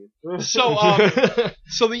have an opinion. So,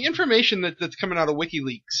 so the information that's coming out of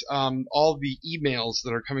WikiLeaks, all the emails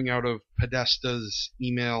that are coming out of Podesta's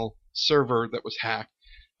email server that was hacked,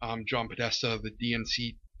 John Podesta, the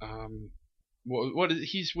DNC, what is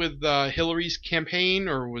he's with Hillary's campaign,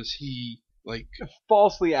 or was he like?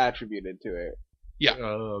 Falsely attributed to it.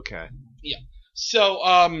 Oh, okay. So,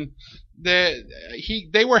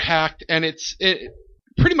 they were hacked, and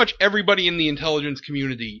pretty much everybody in the intelligence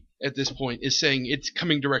community at this point is saying it's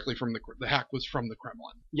coming directly from the hack was from the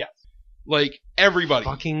Kremlin. Yes. Like everybody.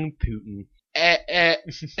 Fucking Putin.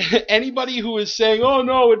 Anybody who is saying, "Oh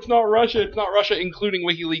no, it's not Russia," including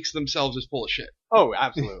WikiLeaks themselves, is full of shit. Oh,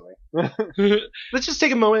 absolutely. Let's just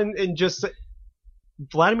take a moment and just say,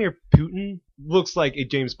 Vladimir Putin looks like a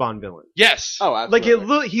James Bond villain. Yes. Oh, Like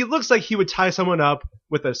absolutely. he looks like he would tie someone up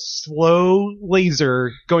with a slow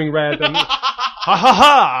laser going right at them. Ha ha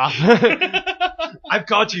ha! I've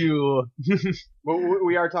got you. Well,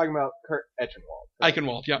 we are talking about Kurt Eichenwald.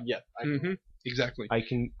 Eichenwald. Yeah. Yes. hmm Exactly. I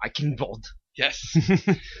can vault. Yes.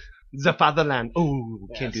 The fatherland. Oh,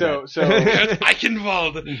 Yeah, can't do so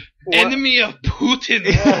Eichenwald, enemy of Putin.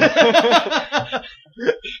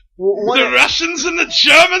 one, The Russians and the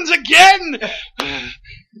Germans again.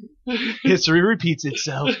 History repeats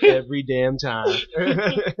itself every damn time.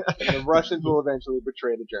 the Russians will eventually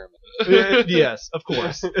betray the Germans. Yes, of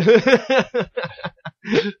course.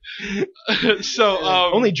 So,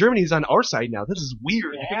 Only Germany's on our side now. This is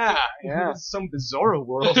weird. Yeah, yeah. This is some bizarro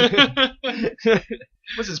world.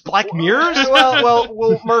 What's this, Black Mirrors?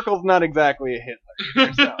 well, Merkel's not exactly a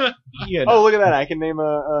Hitler. So. Yeah, Oh, look at that! I can name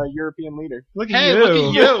a European leader. look at hey, you.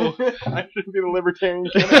 look at you. I should be the libertarian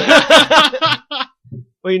candidate.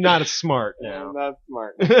 Well, you're not as smart I'm now. not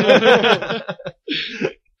smart.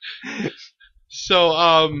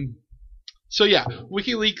 So yeah,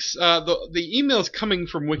 WikiLeaks. The emails coming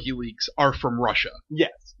from WikiLeaks are from Russia.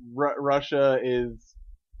 Yes, Russia is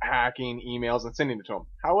hacking emails and sending it to them.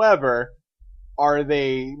 However, are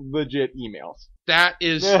they legit emails? That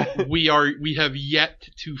is, we have yet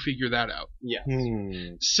to figure that out. Yes.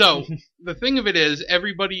 So the thing of it is,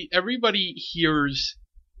 everybody hears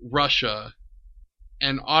Russia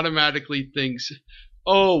and automatically thinks,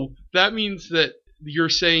 oh, that means that you're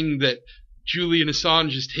saying that Julian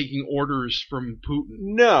Assange is taking orders from Putin.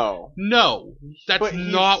 No. No, that's But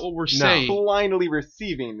he's not what we're saying. Blindly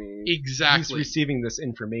receiving these. He's Exactly. receiving this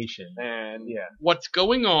information. And yeah. What's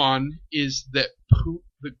going on is that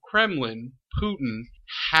the Kremlin, Putin,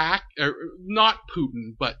 not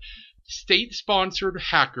Putin, but state-sponsored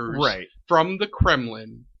hackers Right. from the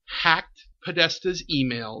Kremlin hacked Podesta's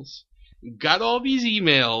emails, got all these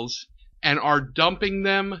emails, and are dumping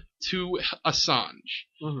them to Assange.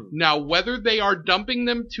 Mhm. Now, whether they are dumping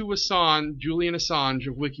them to Julian Assange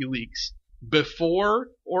of WikiLeaks, before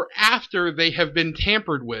or after they have been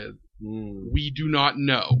tampered with, we do not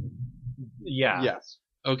know. Yeah. Yes.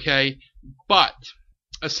 Okay? But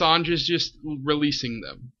Assange is just releasing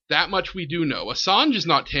them. That much we do know. Assange is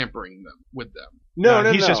not tampering with them.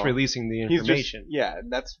 No, He's no. just releasing the He's just, information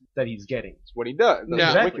that's that he's getting. what he does. That's Yeah.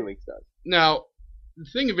 what Exactly. WikiLeaks does. Now, the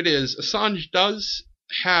thing of it is, Assange does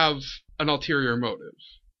have an ulterior motive.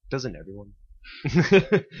 Doesn't everyone?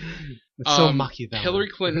 It's so Machiavellian. Hillary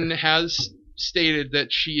Clinton has stated that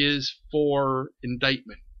she is for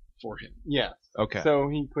indictment for him. Yes. Okay. So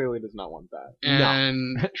he clearly does not want that.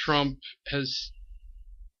 And Trump has,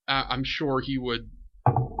 I'm sure he would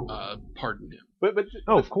pardon him. But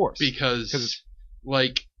of course. Because,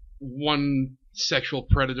 like, one sexual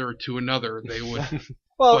predator to another, they would...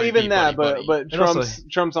 well, buddy, even that, buddy. but And also-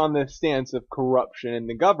 Trump's on this stance of corruption in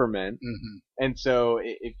the government, Mhm. and so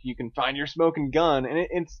if you can find your smoking gun, and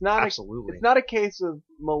it's not Absolutely. it's not a case of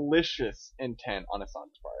malicious intent on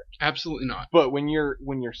Assange's part, Absolutely not. but when you're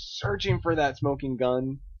searching for that smoking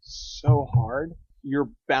gun so hard, you're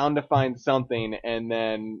bound to find something, and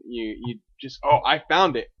then you just I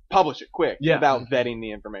found it, publish it quick, Yeah. without vetting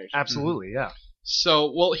the information. Absolutely, yeah.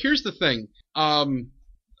 So, well, here's the thing.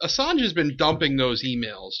 Assange has been dumping those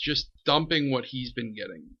emails, just dumping what he's been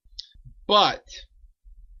getting. But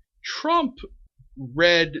Trump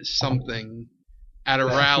read something at a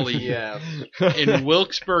rally Yes. in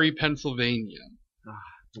Wilkes-Barre, Pennsylvania,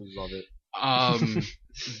 Love it.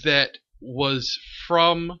 that was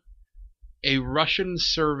from a Russian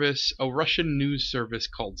news service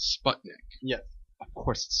called Sputnik. Yes. Of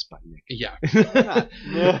course it's Sputnik. Yeah.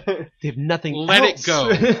 They have nothing Let else. it go.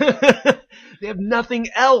 They have nothing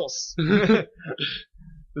else. This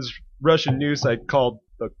Russian news site called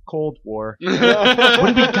the Cold War.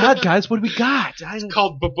 What do we got, guys? What do we got? It's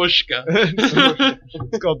called Babushka.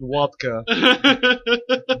 It's called Vodka.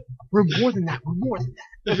 We're more than that. We're more than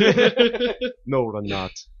that. No, we're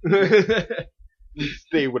not.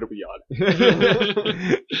 Stay what are we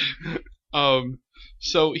on?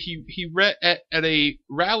 So he read at a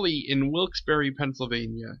rally in Wilkes-Barre,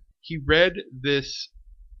 Pennsylvania. He read this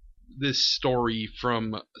story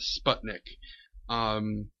from Sputnik,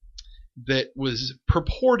 that was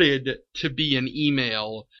purported to be an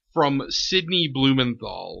email from Sidney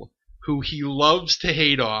Blumenthal, who he loves to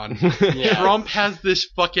hate on. Yeah. Trump has this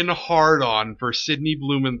fucking hard-on for Sidney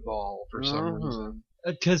Blumenthal for some reason.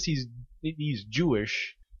 Because he's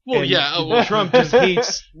Jewish. Well, and yeah. Trump just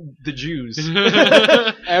hates the Jews.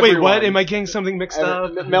 Wait, Everyone. what? Am I getting something mixed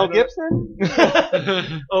up? Mel Gibson?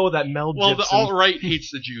 Oh, that Mel Well, the Gibson. alt-right hates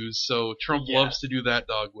the Jews, so Trump Yeah. loves to do that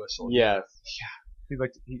dog whistle. Yes. He's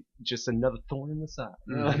like just another thorn in the side.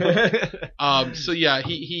 So yeah,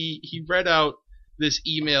 he read out this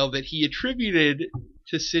email that he attributed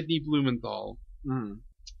to Sidney Blumenthal, Mm.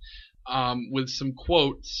 with some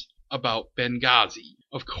quotes about Benghazi,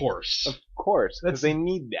 of course. Of course, because That's- they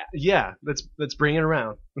need that. Yeah, let's bring it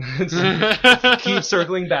around. Keep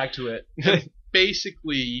circling back to it.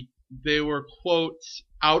 Basically, they were quotes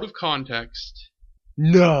out of context.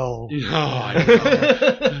 No. Oh, I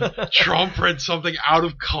know. Trump read something out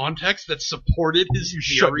of context that supported his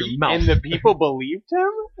Shut theory. your mouth. And the people believed him?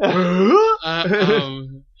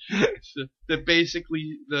 So that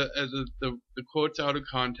basically the quotes out of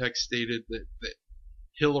context stated that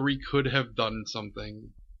Hillary could have done something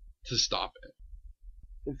to stop it.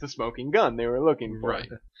 It's the smoking gun they were looking for. Right.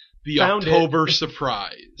 The Found it. October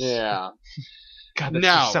surprise. Yeah. God, that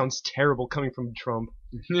Now- just sounds terrible coming from Trump.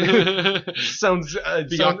 The Sounds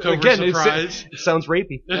October again, surprise. It sounds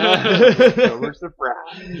rapey. October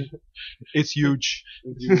surprise. It's huge.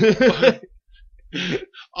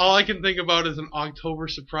 All I can think about as an October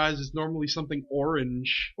surprise is normally something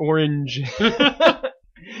orange. Orange.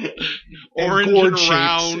 Orange gourd and shaped.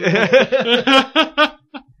 round.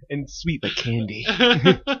 And sweet like candy.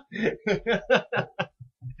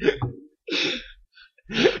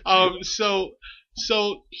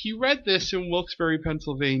 So he read this in Wilkes-Barre,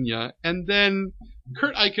 Pennsylvania, and then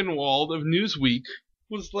Kurt Eichenwald of Newsweek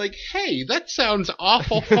was like, "Hey, that sounds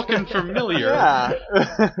awful fucking familiar." Yeah.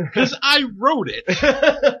 Because I wrote it.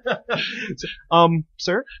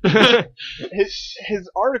 Sir? His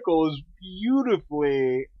article is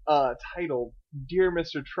beautifully titled, "Dear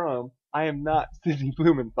Mr. Trump, I am not Sidney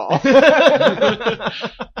Blumenthal."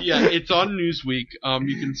 Yeah, it's on Newsweek.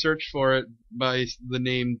 You can search for it by the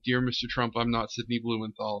name "Dear Mr. Trump, I'm not Sidney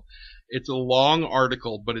Blumenthal." It's a long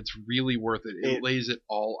article, but it's really worth it. It lays it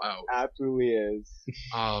all out. Absolutely is.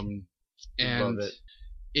 And Love it.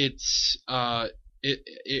 it's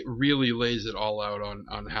it really lays it all out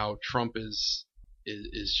on how Trump is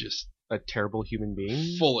just A terrible human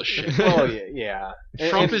being? full of shit. Oh yeah.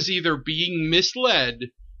 Trump And is either being misled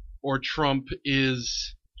or Trump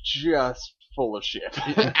is just full of shit.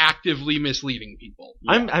 actively misleading people.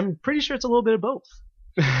 I'm pretty sure it's a little bit of both.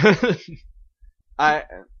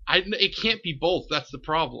 It can't be both. That's the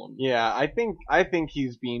problem. I think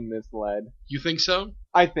he's being misled. You think so?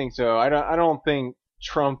 I think so. I don't think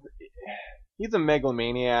Trump. He's a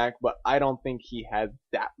megalomaniac, but I don't think he has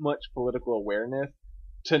that much political awareness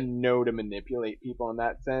to know to manipulate people in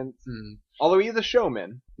that sense. Hmm. Although he's a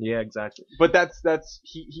showman, Yeah, exactly. but that's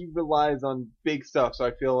he relies on big stuff. So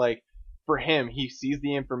I feel like for him, he sees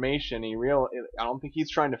the information. I don't think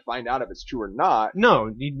he's trying to find out if it's true or not.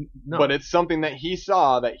 No. But it's something that he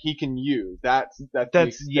saw that he can use. That's the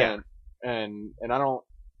extent. And I don't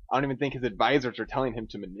even think his advisors are telling him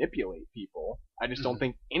to manipulate people. I just don't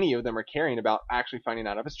think any of them are caring about actually finding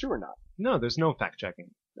out if it's true or not. No, there's no fact checking.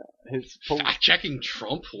 His Fact checking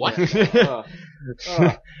Trump? What?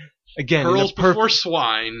 Again, Pearls before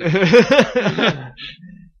swine.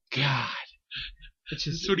 God. It's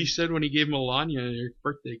just what he said when he gave Melania her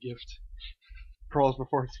birthday gift. pearls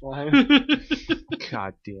before swine.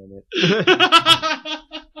 God damn it.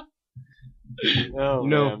 Oh, You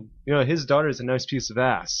man. know, his daughter's a nice piece of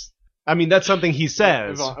ass. I mean, that's something he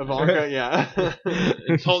says. Ivanka,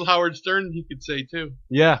 yeah. Told Howard Stern he could say too.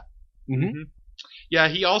 Yeah. Mm-hmm. Yeah,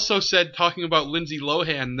 he also said, talking about Lindsay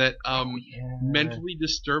Lohan, that mentally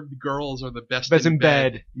disturbed girls are the best in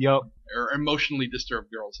bed. Yup. Or emotionally disturbed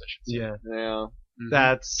girls, I should say. Yeah. Yeah. Mhm.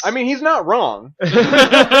 That's. I mean, he's not wrong.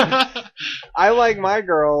 I like my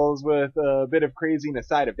girls with a bit of crazy and a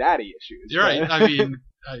side of daddy issues. You're right. I mean,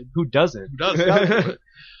 who doesn't? who does?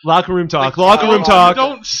 Locker room talk. Like, Locker room talk. You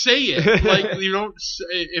don't say it. Like, you don't say,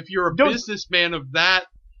 if you're a businessman of that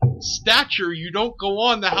stature, you don't go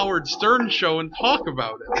on the Howard Stern show and talk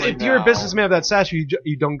about it. Like, If you're a businessman of that stature,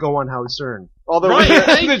 you don't go on Howard Stern. Although Right, when,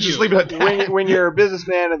 thank you're, you. Just leave it at that. when you're a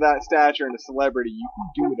businessman of that stature and a celebrity, you can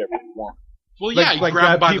do whatever you want. well, yeah, like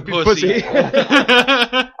grab by the pussy.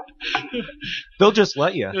 They'll just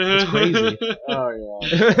let you. It's crazy. Oh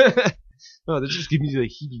yeah. Oh, they're just giving you the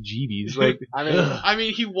heebie-jeebies. Like, I mean, I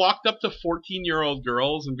mean, he walked up to 14-year-old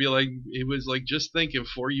girls and be like, it was like, just think, in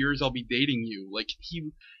 4 years I'll be dating you. Like,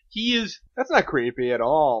 he is. that's not creepy at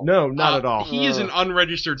all. no, not at all. He is an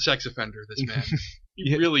unregistered sex offender, this man.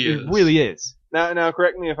 He really is. It really is. Now,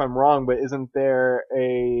 correct me if I'm wrong, but isn't there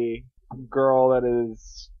a girl that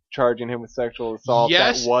is charging him with sexual assault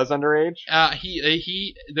Yes. that was underage?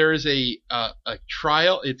 There is a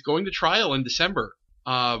trial. It's going to trial in December.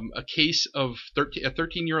 A case of a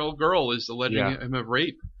 13-year-old girl is alleging him of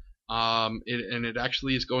rape. And it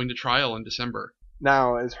actually is going to trial in December.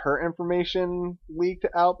 Now, is her information leaked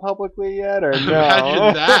out publicly yet, or no?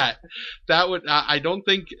 Imagine that. That would. I don't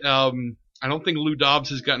think. I don't think Lou Dobbs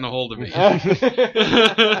has gotten a hold of me.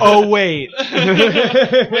 Oh, wait.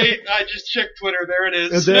 Wait, I just checked Twitter. There it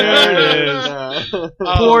is. There it is.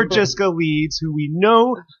 Poor Jessica Leeds, who we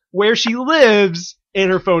know where she lives and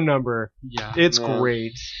her phone number. Yeah. It's Yeah.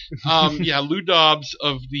 great. Yeah, Lou Dobbs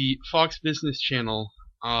of the Fox Business Channel,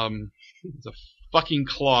 is a fucking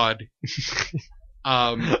clod,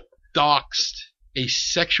 doxed a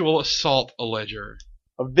sexual assault alleger.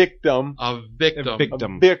 A victim, A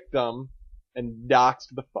victim. and doxed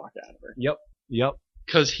the fuck out of her. Yep.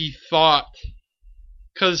 Because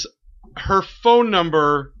her phone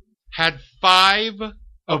number had 5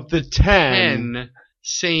 Of the 10. 10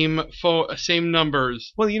 same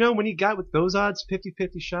numbers. Well, you know, when you got with those odds,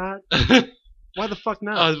 50-50 shot, why the fuck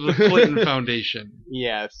not? The Clinton Foundation.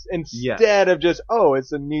 Yes, instead of just,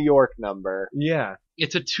 it's a New York number. Yeah.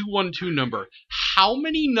 It's a 212 number. How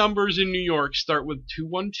many numbers in New York start with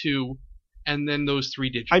 212 and then those 3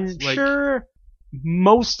 digits? I'm sure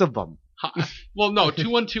most of them. Well, no,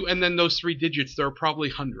 212 and then those 3 digits. There are probably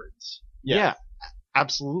hundreds. Yes. Yeah,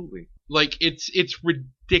 absolutely. Like it's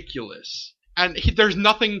ridiculous, and there's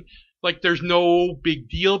nothing. Like there's no big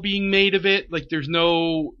deal being made of it. Like there's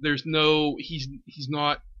no. He's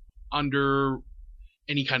not under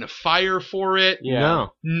any kind of fire for it. Yeah. No.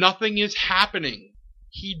 Nothing is happening.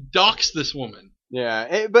 He doxed this woman.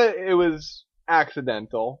 Yeah, but it was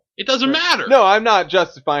accidental. It doesn't matter. No, I'm not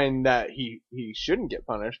justifying that he shouldn't get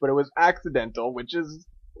punished, but it was accidental, which is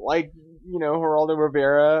like, Geraldo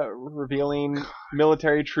Rivera revealing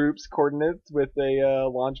military troops coordinates with a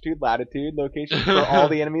longitude, latitude, location for all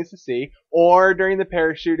the enemies to see, or during the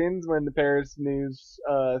Paris shootings when the Paris news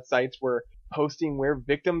sites were posting where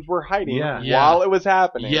victims were hiding while it was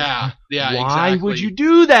happening. Yeah, Why exactly. would you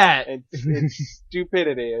do that? It's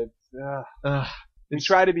stupidity. We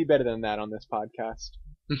try to be better than that on this podcast.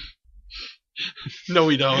 No,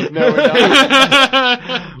 we don't. No, we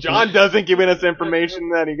don't. John doesn't give us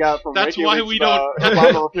information that he got from That's WikiLeaks why we don't- about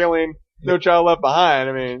Obama repealing No Child Left Behind.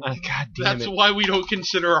 I mean, God damn That's it. why we don't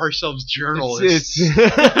consider ourselves journalists.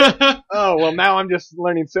 oh, well, now I'm just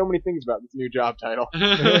learning so many things about this new job title.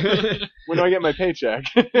 When do I get my paycheck?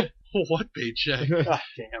 What paycheck?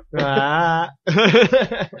 Ah,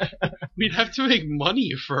 damn. We'd have to make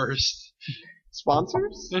money first.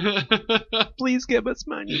 Sponsors? Please give us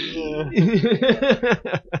money.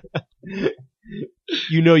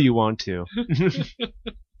 You know you want to.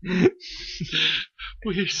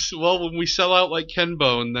 Well, when we sell out like Ken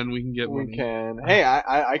Bone, then we can get We money. can. Hey,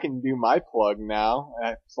 I can do my plug now,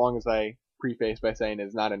 as long as I preface by saying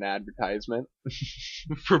it's not an advertisement.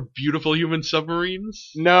 For Beautiful Human Submarines?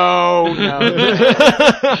 No.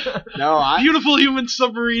 No, Beautiful Human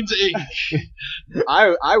Submarines Inc.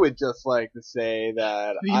 I would just like to say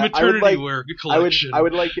that The I would maternity like wear collection. I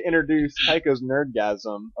would like to introduce Tycho's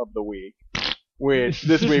Nerdgasm of the week, which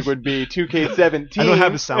this week would be 2K17. I don't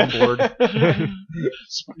have a soundboard.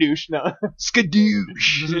 Sploosh, no.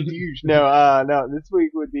 Skadoosh. No, this week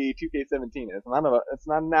would be 2K17. It's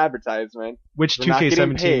not an advertisement. Which We're not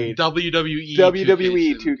getting 2K17? paid. WWE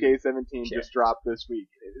WWE 2K17. 2K17 just dropped this week.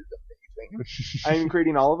 It is amazing. I'm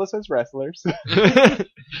creating all of us as wrestlers.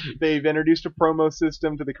 They've introduced a promo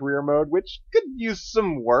system to the career mode, which could use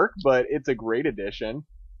some work, but it's a great addition.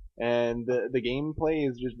 And the gameplay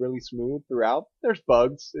is just really smooth throughout. There's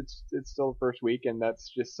bugs. It's still the first week, and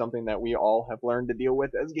that's just something that we all have learned to deal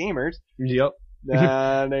with as gamers. Yep.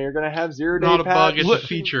 They're gonna have 0-day Not a bug, patch. it's a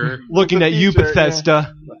feature. Looking at you, feature,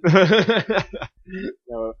 Bethesda.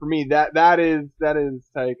 No, for me, that is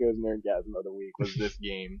Tycho's Nerdgasm of the week. Was this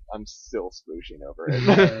game? I'm still splooshing over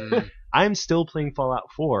it. I'm still playing Fallout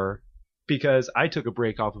 4 because I took a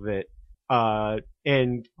break off of it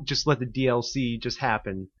and just let the DLC just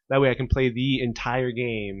happen. That way I can play the entire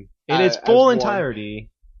game in its As full one. entirety.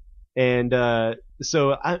 And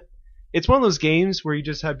so it's one of those games where you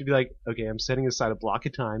just have to be like, okay, I'm setting aside a block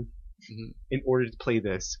of time in order to play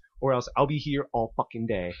this, or else I'll be here all fucking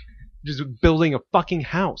day, just building a fucking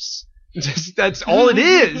house. That's all it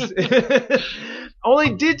is. All I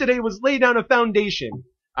did today was lay down a foundation.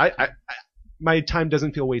 My time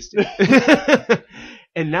doesn't feel wasted.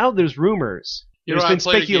 And now there's rumors. You know, There's I been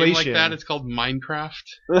played a game speculation. like that. It's called Minecraft.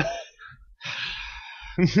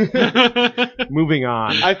 Moving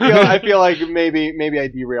on. I feel like maybe I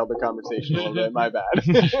derailed the conversation a little bit. My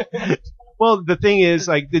bad. Well, the thing is,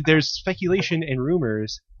 like, there's speculation and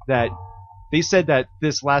rumors that they said that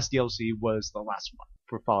this last DLC was the last one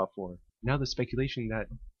for Fallout 4. Now there's speculation that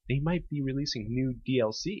they might be releasing new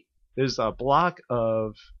DLC. There's a block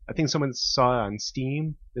of, I think someone saw it on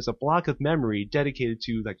Steam, there's a block of memory dedicated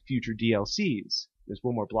to, like, future DLCs. There's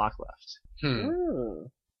one more block left.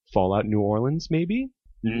 Fallout New Orleans, maybe?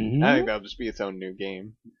 I think that'll just be its own new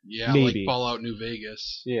game. Yeah, Maybe. like Fallout New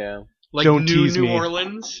Vegas. Yeah. Like Don't New tease New me.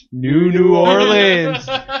 Orleans. New Orleans!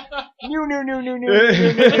 New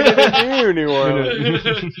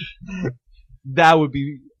Orleans. That would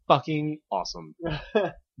be fucking awesome.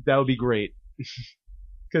 That would be great.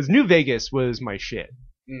 Because New Vegas was my shit.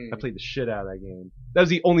 I played the shit out of that game. That was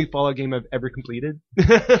the only Fallout game I've ever completed.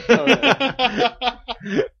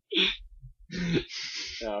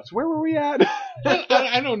 So where were we at?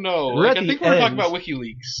 I don't know. We're Like, at I the think we were talking end. about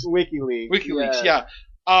WikiLeaks. WikiLeaks. WikiLeaks, yeah.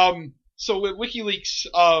 So with WikiLeaks,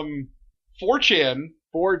 4chan,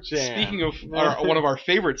 4chan. speaking of one of our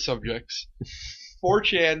favorite subjects,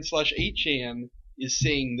 4chan/8chan is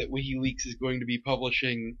saying that WikiLeaks is going to be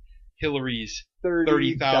publishing Hillary's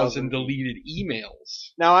 30,000 deleted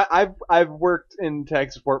emails. Now, I've worked in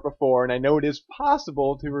tech support before, and I know it is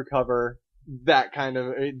possible to recover that kind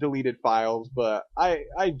of deleted files, but I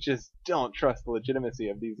just don't trust the legitimacy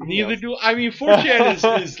of these emails. Neither do I. Mean, 4chan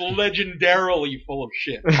is legendarily full of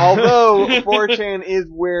shit. Although 4chan is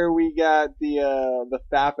where we got the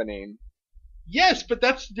fappening. Yes, but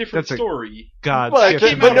that's a different That's a- story. God, But- It skip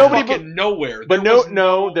came but out nobody of fucking nowhere. But There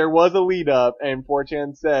was there was a lead up, and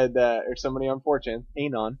 4chan said that, or somebody on 4chan,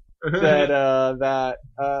 Anon, said that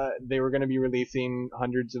they were going to be releasing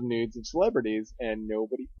hundreds of nudes of celebrities, and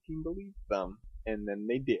nobody can believe them. And then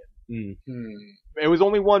they did. It was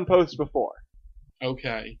only one post before,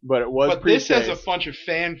 Okay. but it was But this has a pre-chased. bunch of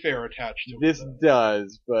fanfare attached to it. This though.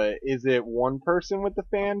 does, but is it one person with the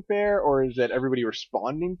fanfare, or is it everybody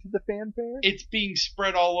responding to the fanfare? It's being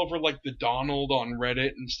spread all over like the Donald on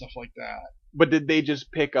Reddit and stuff like that. But did they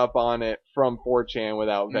just pick up on it from 4chan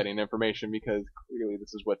without vetting information? Because clearly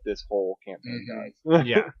this is what this whole campaign does.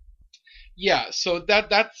 yeah. Yeah, so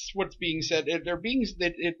that's what's being said. It's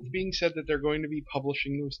being said that they're going to be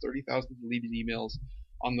publishing those 30,000 deleted emails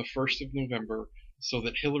on the 1st of November, so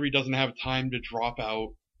that Hillary doesn't have time to drop out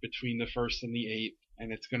between the 1st and the 8th,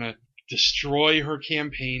 and it's gonna destroy her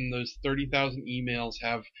campaign. Those 30,000 emails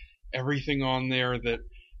have everything on there that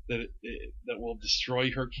will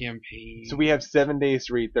destroy her campaign. So we have 7 days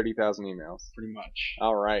to read 30,000 emails. pretty much.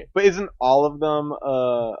 All right, but isn't all of them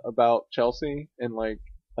about Chelsea and like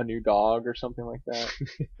a new dog or something like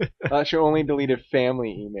that? She only deleted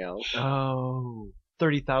family emails. Oh,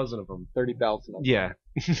 30,000 of them. 30,000 of them. Yeah.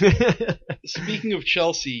 Speaking of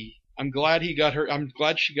Chelsea, I'm glad he got her. I'm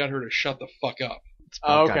glad she got her to shut the fuck up.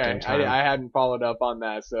 Oh, About okay, goddamn time. I hadn't followed up on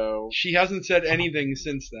that, so She hasn't said anything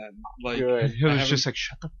since then. Like, good. It I was haven't- just like,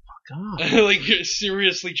 shut the fuck up. like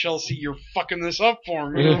seriously, Chelsea, you're fucking this up for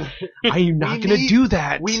me. I'm not We gonna need- do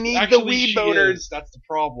that. We need Actually, the weed she boners. is. That's the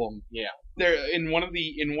problem. Yeah. There in one of the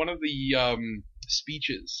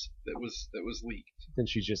speeches that was leaked. Then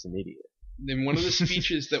she's just an idiot. In one of the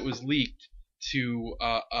speeches that was leaked to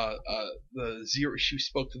the Xerox, she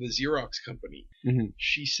spoke to the Xerox company. Mhm.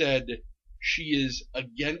 She said she is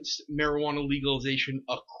against marijuana legalization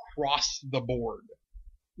across the board.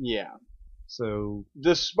 Yeah. So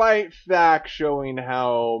Despite facts showing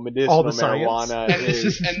how medicinal All the science. marijuana And this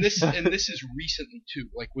is. and this is recently too,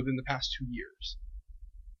 like within the past 2 years.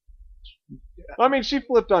 I mean, she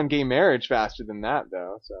flipped on gay marriage faster than that,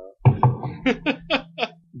 though. So,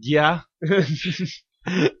 yeah.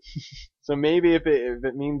 so maybe if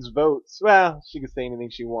it means votes, well, she can say anything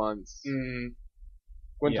she wants. Mm,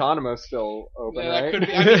 Guantanamo's still open, yeah, that right? could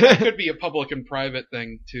be. I mean, that could be a public and private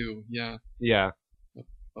thing too. Yeah, Yeah.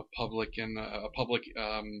 a public and a public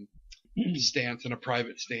stance and a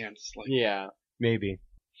private stance. Like, Yeah. Maybe.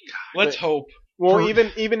 let's hope. Well, For-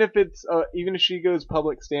 even if she goes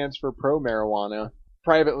public stance for pro marijuana,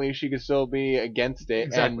 privately she could still be against it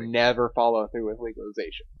Exactly. and never follow through with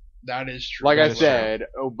legalization. That is true. Like That I is true. said,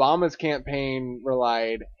 Obama's campaign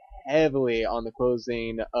relied heavily on the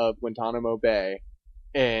closing of Guantanamo Bay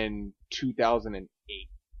in 2008,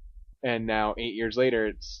 and now 8 years later,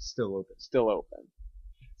 it's Still open. still open.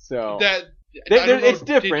 So that They- I don't know, it's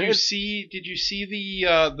different. Did you see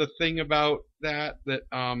the thing about that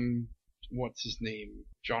what's his name?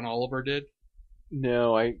 John Oliver did?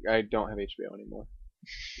 no, I don't have HBO anymore.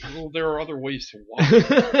 Well, there are other ways to watch.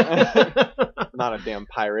 I'm not a damn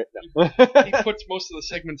pirate. No. He puts most of the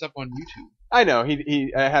segments up on YouTube. I know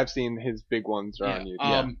I have seen his big ones are on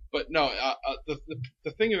YouTube. But no,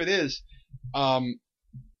 the thing of it is,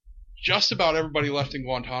 just about everybody left in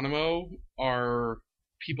Guantanamo are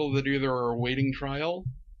people that either are awaiting trial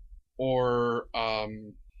or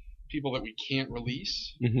people that we can't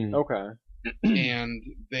release, Mhm. Okay. and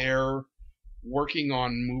they're working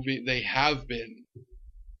on moving. They have been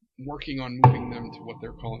working on moving them to what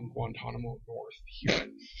they're calling Guantanamo North here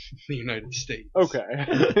in the United States.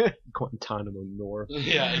 Okay. Guantanamo North.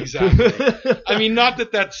 Yeah, exactly. I mean, not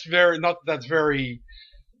that that's very,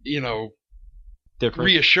 Different.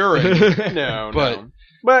 reassuring. no, But- no.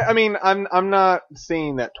 But I mean, I'm not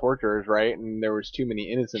saying that torture is right, and there was too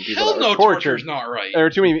many innocent people Hell that no, were tortured. torture's not right. There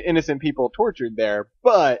were too many innocent people tortured there.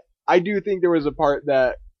 But I do think there was a part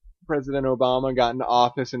that President Obama got into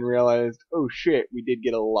office and realized, oh shit, we did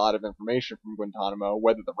get a lot of information from Guantanamo,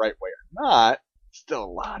 whether the right way or not. Still a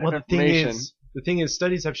lot Well, of the information. thing is,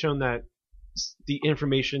 studies have shown that the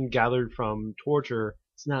information gathered from torture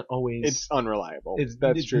is not always. It's unreliable. it's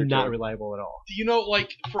That's true. not too. reliable at all.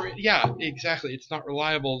 Exactly. It's not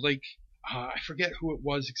reliable. Like, I forget who it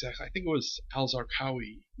was exactly. I think it was Al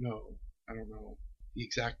Zarqawi. No, I don't know the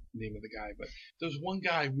exact name of the guy, but there was one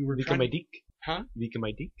guy we were Vika trying to... Maidik? Huh? Vika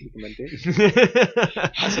Maidik?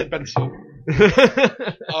 Hassan Bensoud.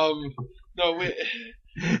 No, we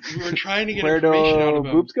were trying to get Where information out do of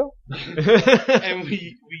him, boobs go? and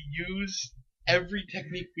we used every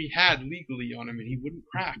technique we had legally on him, and he wouldn't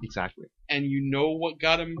crack. Exactly. And you know what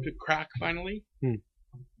got him to crack finally?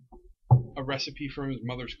 A recipe from his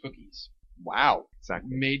mother's cookies. Wow. Exactly.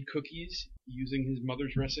 Made cookies using his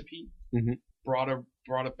mother's recipe. Mhm. Brought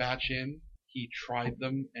a batch in. He tried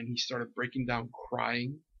them, and he started breaking down,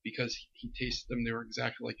 crying because he tasted them. They were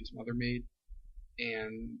exactly like his mother made,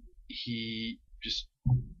 and he just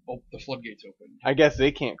the floodgates opened. I guess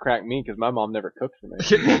they can't crack me because my mom never cooked for me.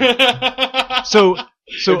 So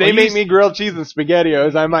if they are make you, me grilled cheese and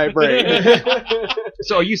SpaghettiOs, I might break.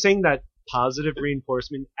 So are you saying that positive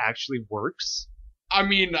reinforcement actually works? I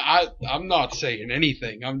mean, I'm not saying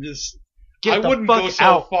anything. I'm just. Get I the wouldn't fuck go so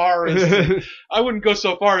out. far as to, I wouldn't go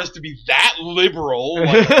so far as to be that liberal.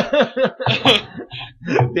 Like,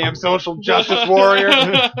 Damn social justice warrior.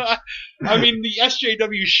 I mean, the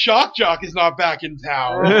SJW shock jock is not back in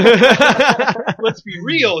town. Let's be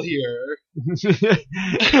real here.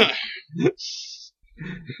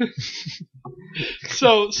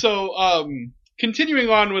 So, continuing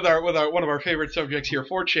on with our one of our favorite subjects here,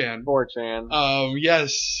 4chan. 4chan.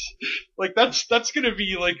 Yes, like that's gonna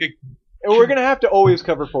be like And we're gonna have to always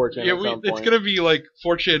cover 4chan Yeah, at some it's point. gonna be like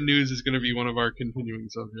 4chan news is gonna be one of our continuing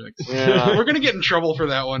subjects. Yeah. We're gonna get in trouble for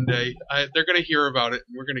that one day. They're gonna hear about it,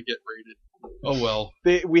 and we're gonna get raided. Oh well.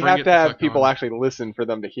 We Bring have it to the have fuck people on. actually listen for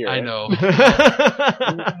them to hear I it. know.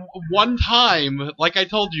 One time, like I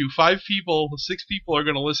told you, 6 people are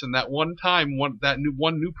gonna listen. That one time, one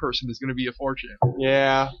new person is gonna be a 4chan.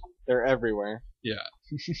 Yeah, they're everywhere. Yeah.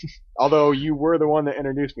 Although you were the one that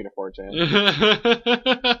introduced me to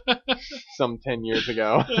 4chan some 10 years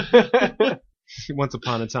ago. Once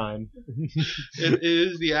upon a time. It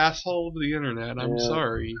is the asshole of the internet. I'm Yeah.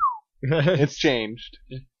 sorry. It's changed.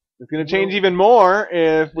 It's gonna change even more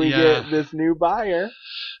if we Yeah. get this new buyer.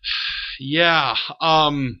 Yeah.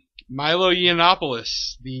 Milo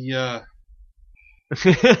Yiannopoulos, the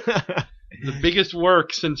biggest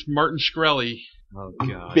work since Martin Shkreli. Oh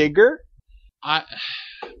god. Bigger? I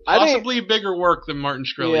Possibly bigger work than Martin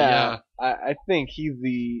Shkreli. Yeah. I think he's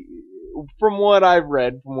from what I've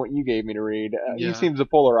read, from what you gave me to read, Yeah. he seems the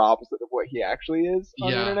polar opposite of what he actually is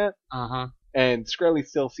on the Yeah. internet. Uh huh. And Shkreli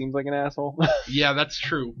still seems like an asshole. Yeah, that's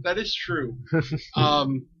true. That is true.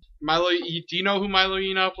 Milo, do you know who Milo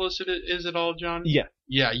Yiannopoulos is at all, John? Yeah.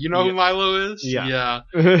 Yeah, you know who Milo is? Yeah. Yeah.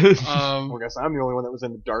 Well, I guess I'm the only one that was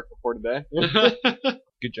in the dark before today.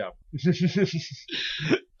 Good job.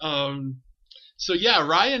 So yeah,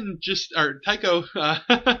 Tycho.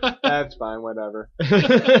 That's fine, whatever.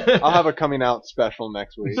 I'll have a coming out special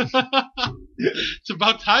next week. It's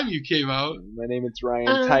about time you came out, My name is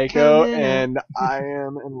Ryan Tycho, and I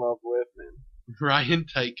am in love with men. Ryan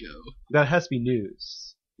Tycho. That has to be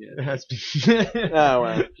news. Yeah. It has to be. Oh,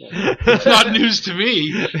 well. It's not news to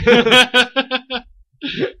me.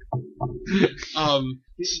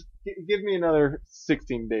 Give me another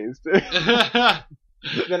 16 days.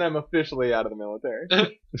 Then I'm officially out of the military.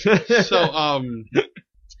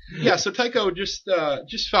 So Tycho just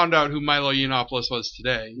found out who Milo Yiannopoulos was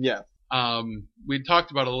today. Yeah. We talked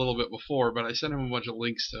about it a little bit before, but I sent him a bunch of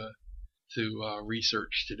links to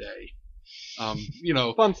research today.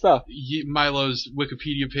 Fun stuff. Milo's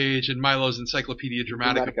Wikipedia page and Milo's Encyclopedia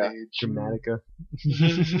Dramatica page. Dramatica.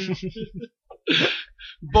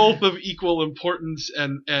 Both of equal importance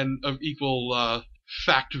and of equal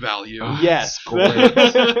fact value. Yes. Great.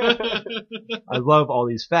 I love all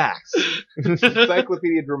these facts.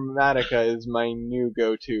 Encyclopedia Dramatica is my new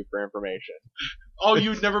go-to for information. Oh,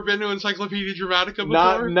 you've never been to Encyclopedia Dramatica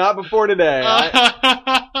before? Not before today.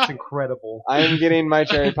 It's incredible. I am getting my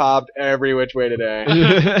cherry popped every which way today.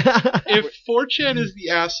 If 4chan is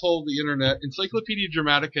the asshole of the internet, Encyclopedia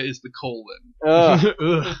Dramatica is the colon. Ugh,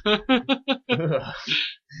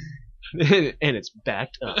 And it's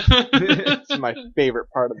backed up. it's my favorite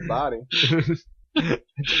part of the body.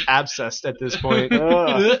 It's abscessed at this point.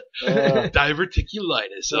 Ugh.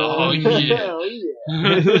 Diverticulitis. Oh, yeah.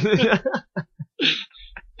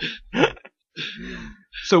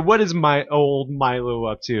 So what is my old Milo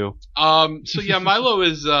up to? Milo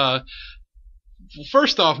is,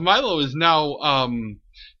 first off, Milo is now,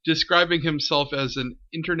 describing himself as an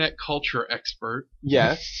internet culture expert.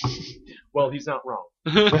 Yes. Well, he's not wrong.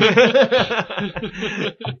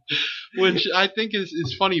 Which I think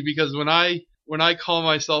is funny because when I call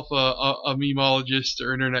myself a memeologist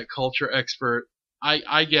or internet culture expert,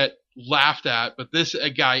 I get laughed at, but this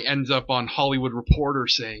guy ends up on Hollywood Reporter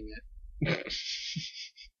saying it.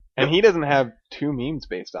 And he doesn't have 2 memes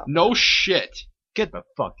based on. No shit. Get the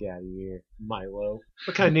fuck out of here, Milo.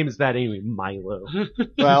 What kind of name is that anyway, Milo?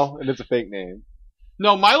 Well, it is a fake name.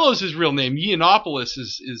 No, Milo's his real name. Yiannopoulos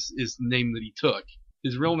is the name that he took.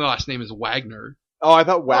 His real last name is Wagner. Oh, I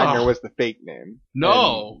thought Wagner Oh. was the fake name.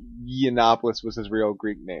 No. And Yiannopoulos was his real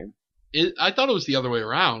Greek name. I thought it was the other way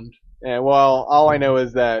around. And well, all I know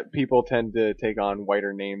is that people tend to take on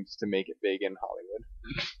whiter names to make it big in Hollywood.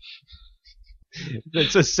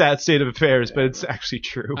 It's a sad state of affairs, but it's actually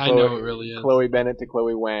true. I know it really is. Chloe Bennett to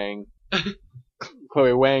Chloe Wang.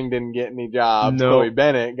 Chloe Wang didn't get any jobs. No. Chloe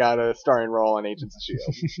Bennett got a starring role on Agents of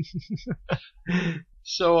S.H.I.E.L.D.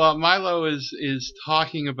 So Milo is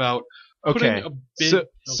talking about putting Okay. a big.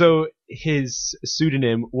 So his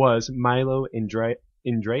pseudonym was Milo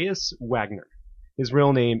Andreas Wagner. His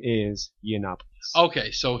real name is Yiannopoulos.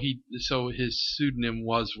 Okay, so his pseudonym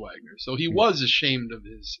was Wagner. So he was ashamed of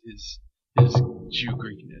his Jew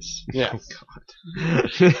Greekness. Yeah.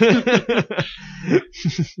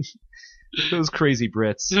 Those crazy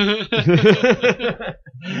Brits.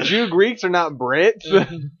 Jew Greeks are not Brits.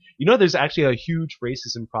 You know, there's actually a huge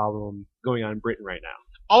racism problem going on in Britain right now.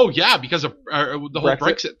 Oh yeah, because of the whole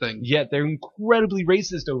Brexit thing. Yet they're incredibly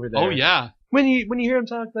racist over there. Oh yeah. When you hear them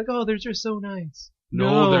talk, like, oh, they're just so nice.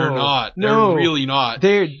 No, they're not. No. They're really not.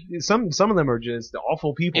 They're some of them are just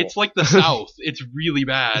awful people. It's like the South. It's really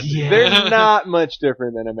bad. Yeah. They're not much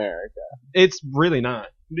different than America. It's really not.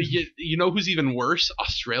 You know who's even worse?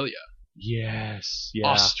 Australia. Yes. Yeah.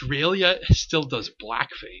 Australia still does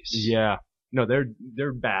blackface. Yeah. No,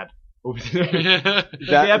 they're bad over there. Is that, the is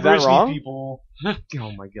that Aboriginal wrong? people.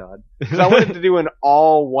 Oh my god. 'Cause I wanted to do an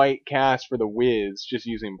all-white cast for The Wiz, just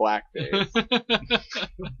using blackface.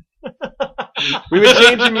 We would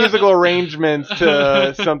change the musical arrangements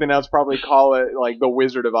to something else, probably call it like The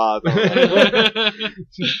Wizard of Oz.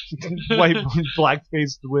 White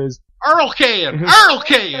blackface Wiz. Earl Cain! Earl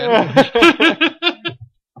Cain!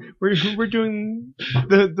 We're doing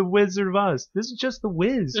the Wizard of Oz. This is just the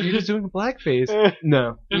Wiz. You're just doing blackface.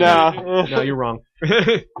 No. No. No, you're wrong.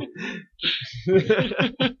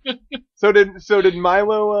 So did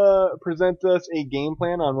Milo present us a game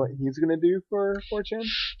plan on what he's gonna do for 4chan?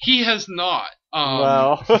 He has not.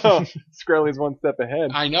 Well, Skrelly's one step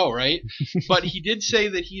ahead. I know, right? But he did say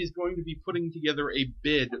that he is going to be putting together a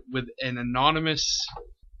bid with an anonymous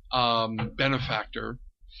benefactor.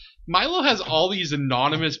 Milo has all these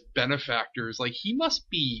anonymous benefactors. Like, he must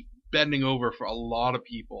be bending over for a lot of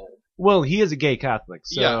people. Well, he is a gay Catholic,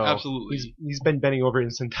 so Yeah, absolutely. He's been bending over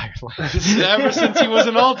his entire life. Ever since he was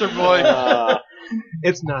an altar boy.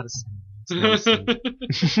 It's not a sin. It's not a sin.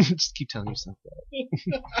 Just keep telling yourself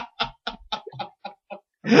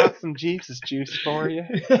I got some Jesus juice for you.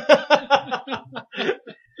 that.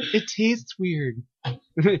 It tastes weird.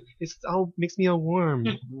 It makes me all warm.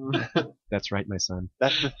 That's right, my son.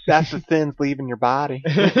 That's the sins leaving your body.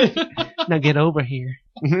 Now get over here.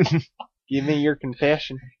 Give me your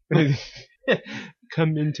confession.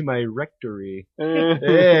 Come into my rectory. Hey.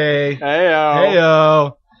 Hey. Heyo.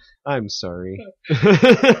 Heyo. I'm sorry.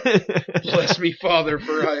 Bless me, Father,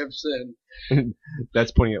 for I have sinned.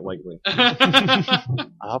 That's putting it lightly.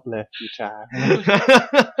 I'll bless you, child.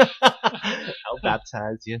 I'll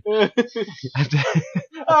baptize you.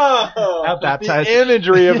 Oh, I'll baptize the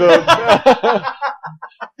imagery of those.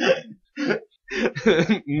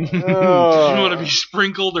 You Oh. want to be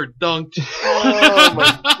sprinkled or dunked? Oh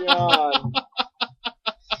my god.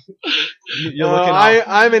 You're looking up.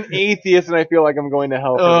 I'm an atheist and I feel like I'm going to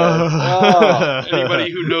hell for this. Oh.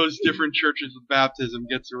 Anybody who knows different churches with baptism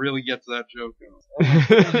really gets that joke.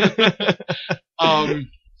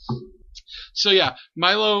 So yeah,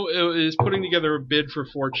 Milo is putting together a bid for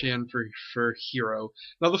 4chan for Hero.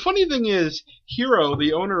 Now the funny thing is, Hero,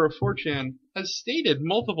 the owner of 4chan, has stated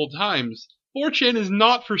multiple times 4chan is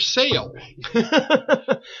not for sale.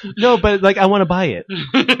 No, but like I want to buy it.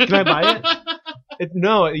 Can I buy it?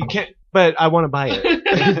 No, you can't. But I want to buy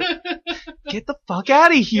it. Get the fuck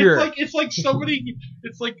out of here! It's like somebody.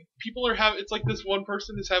 It's like people are having. It's like this one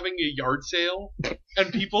person is having a yard sale,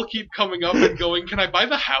 and people keep coming up and going, "Can I buy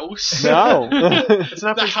the house?" No. It's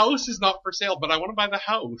not. The house is not for sale, but I want to buy the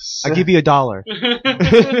house. I'll give you $1.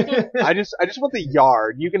 I just want the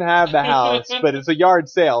yard. You can have the house, but it's a yard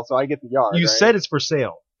sale, so I get the yard. You right? said it's for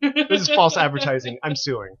sale. This is false advertising. I'm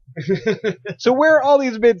suing. So where are all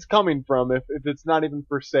these bids coming from if it's not even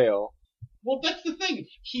for sale? Well, that's the thing.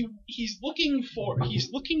 He's looking for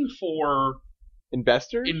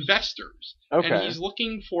Investors? investors, Okay. and he's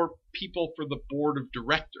looking for people for the board of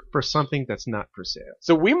directors. For something that's not for sale.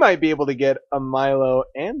 So we might be able to get a Milo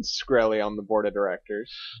and Skrelly on the board of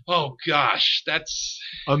directors. Oh gosh, that's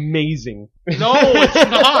Amazing. no, it's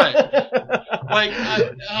not. Like,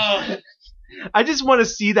 I just want to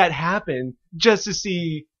see that happen, just to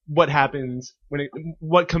see what happens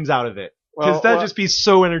what comes out of it. Because that'd just be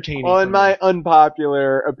so entertaining. Well, for in me. my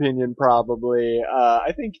unpopular opinion, probably,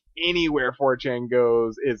 I think anywhere 4chan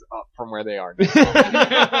goes is up from where they are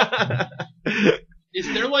now. is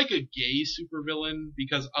there like a gay supervillain?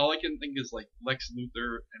 Because all I can think is like Lex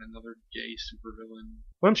Luthor and another gay supervillain.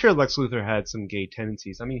 Well, I'm sure Lex Luthor had some gay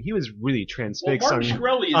tendencies. I mean, he was really Well, transfixed Mark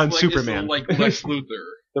Shkreli is on like, Superman. Is like Lex Luthor.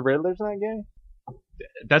 The Riddler's not gay?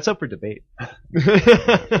 That's up for debate.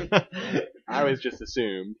 I always just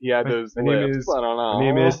assumed. He had those My name lips. is- I don't know. My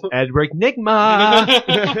name is Edward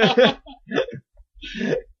Nigma.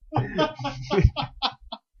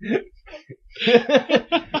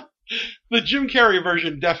 The Jim Carrey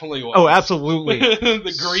version definitely was. Oh, absolutely.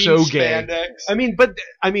 The green So gay. spandex.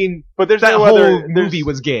 But there's that no whole other movie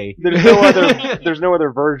was gay. there's no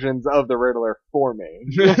other versions of the Riddler for me.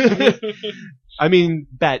 I mean,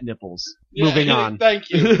 bat nipples. Yeah, Moving on. Thank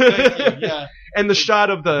you. Yeah. And the shot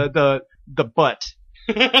of the butt.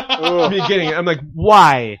 Ugh. Beginning. I'm like,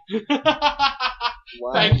 why?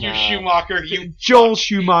 Wow. Thank you, Schumacher. You Joel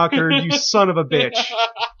Schumacher, you son of a bitch.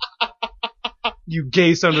 You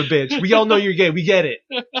gay son of a bitch. We all know you're gay. We get it.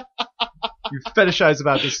 You fetishize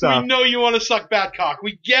about this stuff. We know you want to suck bat cock.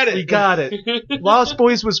 We get it. We got it. Lost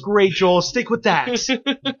Boys was great, Joel. Stick with that.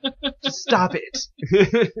 Just stop it.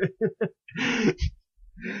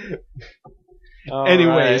 All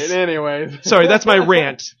Anyways. right, anyways. Sorry, that's my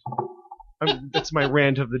rant. That's my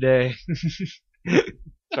rant of the day.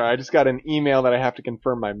 Sorry, I just got an email that I have to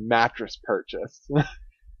confirm my mattress purchase.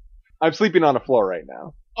 I'm sleeping on a floor right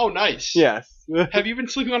now. Oh, nice. Yes. Have you been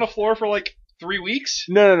sleeping on a floor for like 3 weeks?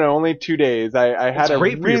 No, only 2 days. I had It's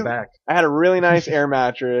great for your back. I had a really nice air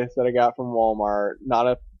mattress that I got from Walmart. Not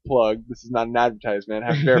a plug. This is not an advertisement. I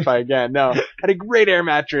have to verify again. No, had a great air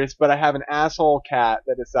mattress, but I have an asshole cat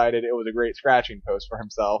that decided it was a great scratching post for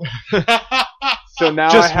himself. So now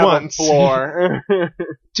Just I have once. a floor.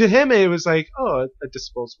 To him, it was like, oh, a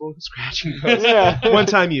disposable scratching post. Yeah. One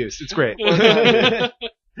time use. It's great.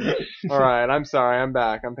 All right, I'm sorry. I'm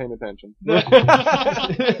back. I'm paying attention.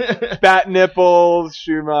 Bat nipples,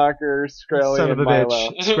 Schumacher, Skrelly, Son and of a Milo.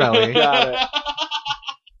 bitch. Skrelly. Got it.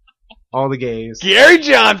 All the gays. Gary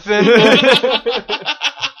Johnson.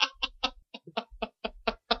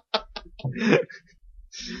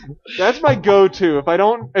 That's my go-to.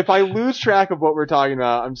 If I lose track of what we're talking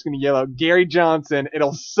about, I'm just gonna yell out Gary Johnson.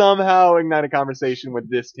 It'll somehow ignite a conversation with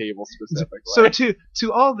this table specifically. So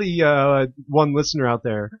to all the one listener out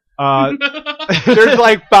there, there's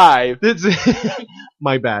like 5. it's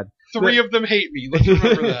my bad. 3 of them hate me. Let's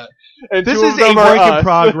remember that. And This 2 of is a them are work in us.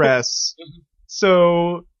 progress.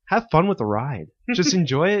 So have fun with the ride. Just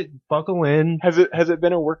enjoy it. Buckle in. Has it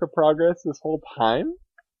been a work of progress this whole time?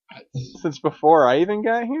 Since before I even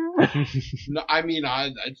got here? No, I mean,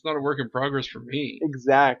 it's not a work in progress for me.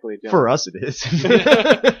 Exactly, John. For us, it is.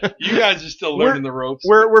 You guys are still learning the ropes.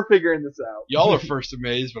 We're figuring this out. Y'all are first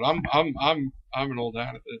amazed, but I'm an old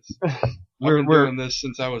hat at this. I've been doing this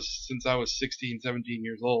since I was 16, 17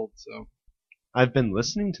 years old. So I've been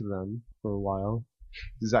listening to them for a while.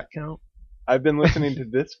 Does that count? I've been listening to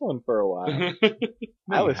this one for a while. I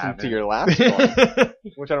you listened haven't. to your last one,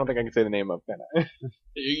 which I don't think I can say the name of, can I?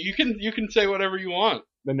 you can say whatever you want.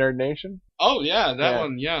 The Nerd Nation? Oh yeah, that Yeah.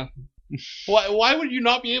 one. Yeah. Why would you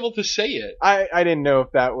not be able to say it? I didn't know if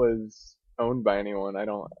that was owned by anyone. I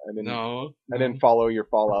didn't No. I didn't follow your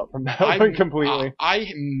fallout from that one completely.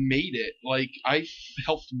 I made it. Like I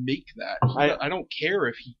helped make that. I don't care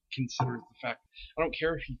if he considers the fact. I don't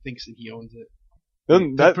care if he thinks that he owns it.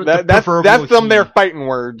 That's preferable some of their key. fighting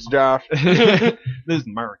words, Josh. This is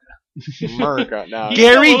America. America now. He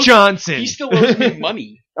Gary still owes- Johnson. He still owes me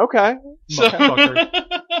money. Okay. So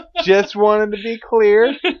Just wanted to be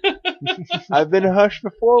clear. I've been hushed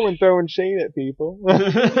before when throwing shade at people. no,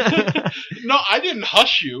 I didn't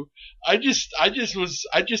hush you. I just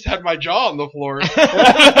had my jaw on the floor.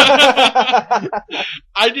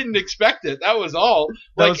 I didn't expect it. That was all.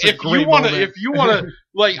 That Like was a if great you moment. wanna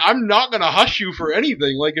like I'm not gonna hush you for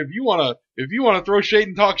anything. Like if you wanna throw shade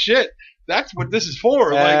and talk shit, that's what this is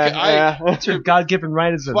for. Like That's your God-given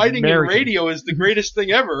right as a fighting American. in radio is the greatest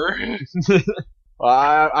thing ever. Well,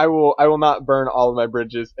 I will not burn all of my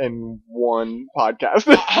bridges in one podcast.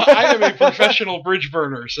 I am a professional bridge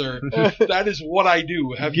burner, sir. That is what I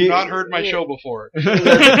do. Have you not heard my show before?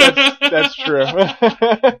 That's true. I've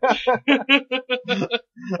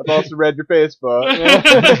also read your Facebook.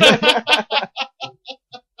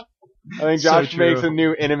 I think Josh So true. makes a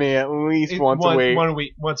new enemy at least once a week.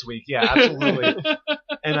 Once a week, yeah, absolutely.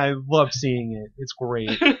 And I love seeing it. It's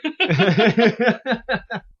great.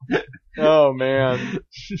 Oh man.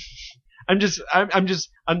 I'm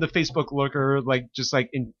the Facebook looker,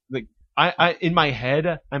 I in my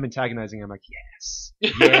head, I'm antagonizing. I'm like, yes,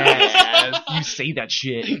 you say that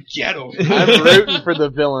shit. Get him. I'm rooting for the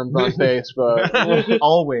villains on Facebook.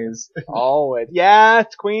 Always. Always.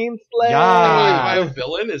 Yes, Queen Slay. Am Yeah. I a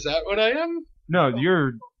villain? Is that what I am? No,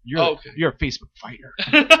 you're Okay. you're a Facebook fighter.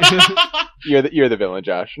 You're the villain,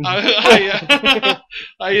 Josh. I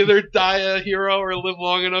either die a hero or live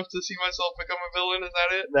long enough to see myself become a villain. Is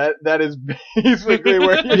that it? That is basically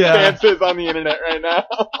where your Yeah. stance is on the internet right now.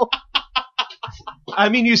 I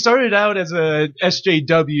mean, you started out as a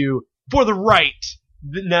SJW for the right.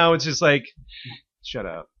 Now it's just like, shut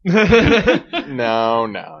up. No.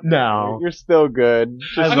 No. You're still good.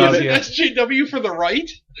 I Just love give you. it SJW for the right?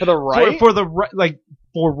 for the right. For the right, like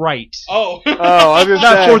for right. Oh. Oh, I was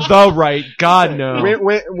Not gonna for say. the right. God no. When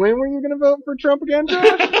were you gonna vote for Trump again,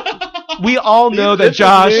 Josh? We all know that This is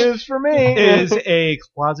Josh news for me. is a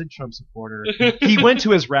closet Trump supporter. He went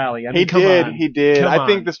to his rally. I mean, He come did. on. He did. Come I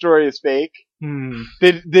think on. the story is fake. Hmm.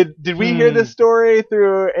 Did we hear this story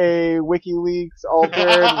through a WikiLeaks altered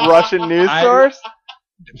Russian news source?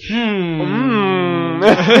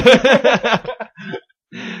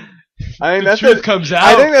 I think the that's truth comes out.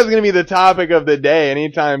 I think that's going to be the topic of the day.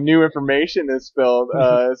 Anytime new information is spilled,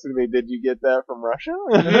 it's going to be, did you get that from Russia?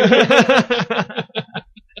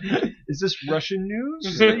 Is this Russian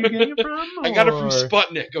news that you're getting it from? I got it from or-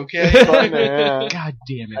 Sputnik, okay? Yeah. God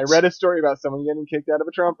damn it. I read a story about someone getting kicked out of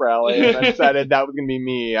a Trump rally, and I decided that was going to be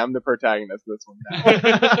me. I'm the protagonist of this one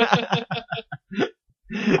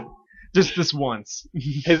now. Just this once.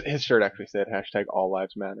 His shirt actually said hashtag all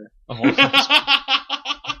lives matter.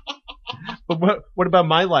 But what about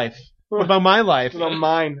my life? What about my life? It's not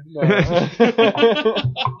mine. No.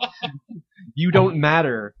 You don't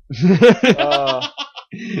matter.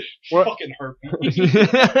 What- Fucking herpes. You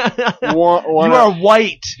Want are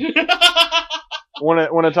white.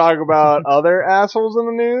 to talk about other assholes in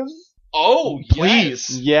the news? Oh,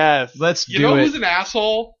 Please. yes. Yes. Let's You do know it. who's an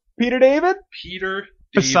asshole? Peter David? Peter David.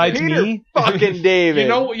 Besides Peter me? fucking David.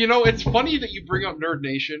 You know, it's funny that you bring up Nerd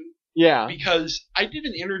Nation Yeah. because I did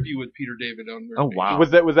an interview with Peter David on Nerd Oh, Nation. wow.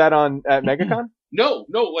 Was that on at MegaCon? No,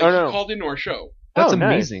 like Oh, no. he called into our show That's Oh, nice.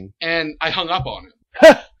 amazing. and I hung up on him.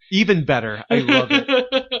 Even better. I love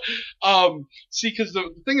it. See, because the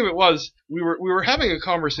thing of it was, we were having a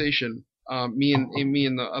conversation, me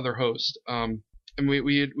and the other host, and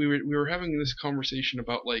we were having this conversation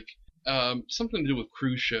about like something to do with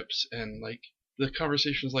cruise ships, and like the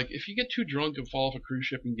conversation was like, if you get too drunk and fall off a cruise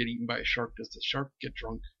ship and get eaten by a shark, does the shark get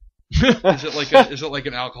drunk? Is it like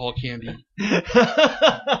an alcohol candy?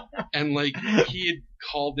 And like he had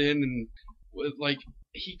called in and like.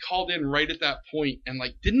 He called in right at that point and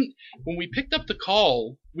like when we picked up the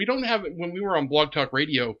call, when we were on Blog Talk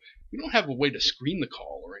Radio, we don't have a way to screen the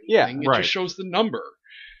call or anything. Yeah, right. It just shows the number.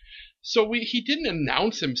 So he didn't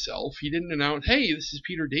announce himself. He didn't announce, hey, this is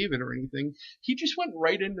Peter David or anything. He just went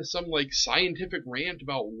right into some like scientific rant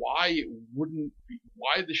about why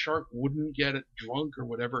the shark wouldn't get it drunk or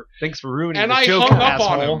whatever. Thanks for ruining And the I joke, hung up asshole.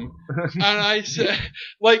 on him. And I said,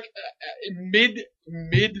 like, mid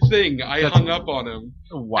thing, I That's- hung up on him.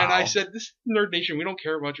 Wow. And I said, this is Nerd Nation, we don't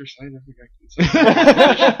care about your scientific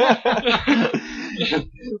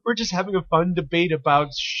We're just having a fun debate about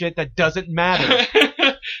shit that doesn't matter.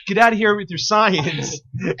 actions. Get out of here with your science.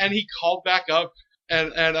 And he called back up,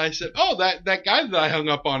 and I said, oh, that guy that I hung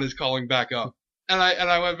up on is calling back up. And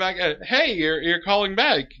I went back, hey, you're calling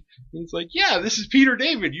back. And he's like, yeah, this is Peter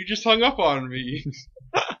David, you just hung up on me.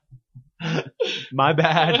 My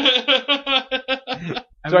bad.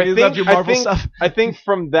 So I really love your Marvel stuff. I think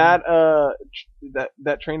from that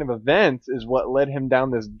that train of events is what led him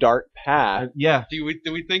down this dark path. Yeah. Do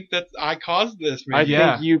we think that I caused this, I man?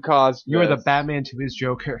 Yeah. think you caused. You're the this. Batman to his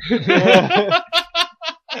Joker.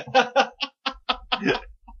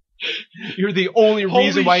 You're the only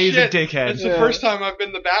reason Holy why he's a shit. dickhead. It's the Yeah. first time I've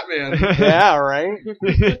been the Batman. Yeah, right.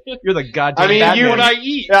 You're the goddamn I mean, Batman. What I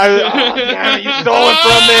eat. Damn it, you stole it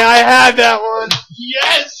from me. I had that one.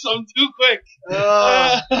 Yes, I'm too quick.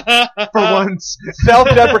 For once.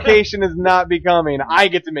 Self-deprecation is not becoming. I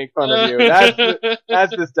get to make fun of you.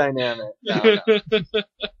 That's this dynamic. No.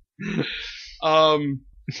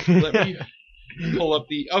 Let me pull up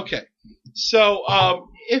the. Okay, so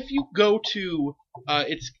if you go to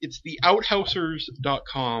it's the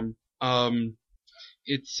outhousers.com.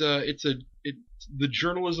 It's the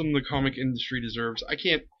journalism the comic industry deserves. I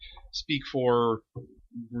can't speak for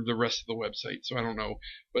the rest of the website, so I don't know.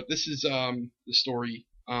 But this is the story.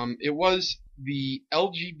 It was the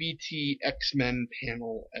LGBT X-Men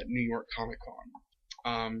panel at New York Comic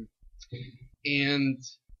Con, and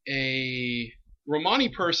a Romani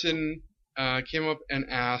person came up and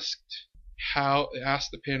asked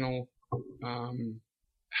the panel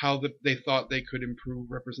how they thought they could improve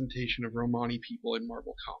representation of Romani people in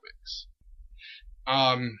Marvel Comics.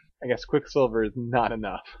 I guess Quicksilver is not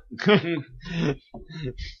enough.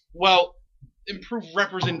 Well, improve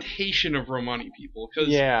representation of Romani people, because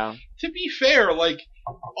Yeah. to be fair, like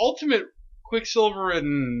Ultimate Quicksilver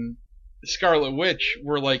and Scarlet Witch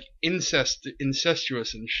were like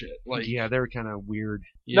incestuous and shit. Like, Yeah, they were kind of weird.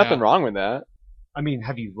 yeah. Nothing wrong with that. I mean,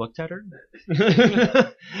 have you looked at her?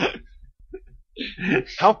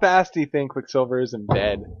 How fast do you think Quicksilver is in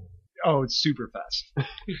bed? Oh, it's super fast.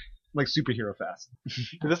 Like superhero fast. Is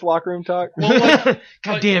this locker room talk? Well, like,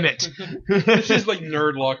 God damn it. This is like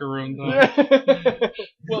nerd locker room talk.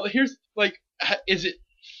 Well, here's like, is it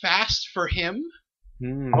fast for him?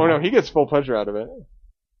 Oh no, he gets full pleasure out of it.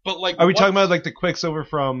 But like, Are we talking what's- about like the Quicksilver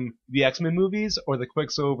from the X-Men movies or the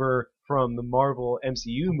Quicksilver from the Marvel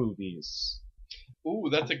MCU movies? Ooh,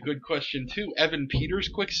 that's a good question too. Evan Peters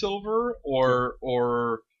Quicksilver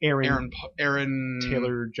or Aaron Aaron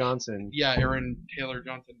Taylor Johnson. Yeah, Aaron Taylor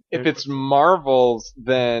Johnson. If it's Marvel's,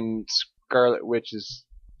 then Scarlet Witch is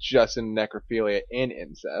just in necrophilia and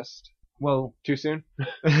incest. Well, Too soon?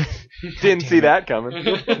 Didn't see that coming.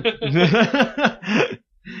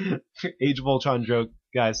 Age of Ultron joke,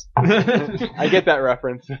 guys. I get that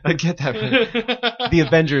reference. I get that. The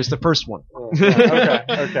Avengers, the first one.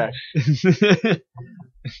 Okay.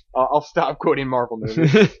 I'll stop quoting Marvel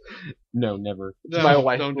movies. No, never. No, my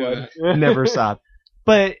wife don't do would. that. Never stop.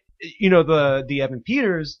 But the Evan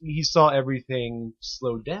Peters, he saw everything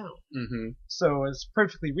slowed down. Mm-hmm. So it's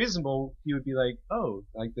perfectly reasonable. He would be like, "Oh,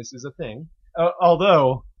 like this is a thing."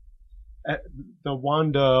 Although the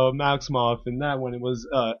Wanda Maximoff in that one, it was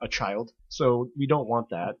a child, so we don't want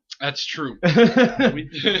that. That's true.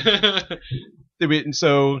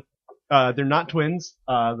 So they're not twins,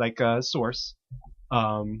 like Source,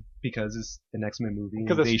 because it's an X-Men movie.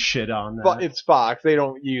 And they shit on that. But it's Fox. They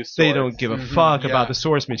don't use They swords. don't give a fuck Yeah. about the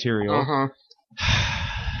source material. Uh-huh.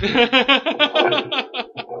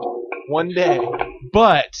 One day.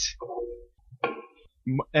 But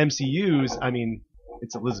MCU's, I mean,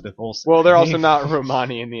 it's Elizabeth Olsen. Well, they're also not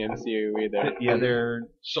Romani in the MCU either. Yeah, they're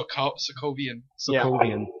Sokovian.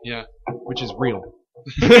 Sokovian, Yeah. which is real.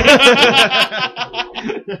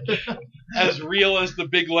 As real as the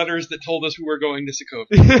big letters that told us we were going to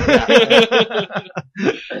Sokovia.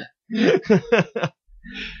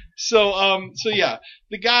 So yeah,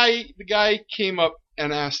 the guy came up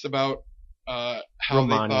and asked about how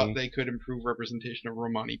Romani. they thought they could improve representation of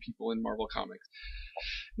Romani people in Marvel Comics.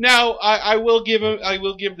 Now, I will give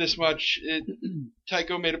this much.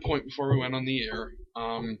 Tycho made a point before we went on the air.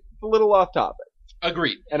 It's a little off topic.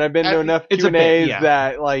 Agreed. And I've been to enough It's a Q&As bit, yeah.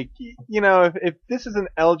 that, like, if this is an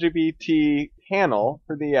LGBT panel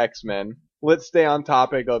for the X-Men, let's stay on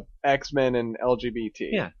topic of X-Men and LGBT.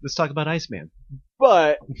 Yeah, let's talk about Iceman.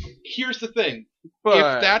 But Here's the thing: but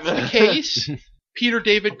if that's the case, Peter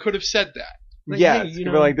David could have said that. Like, yes, hey, you you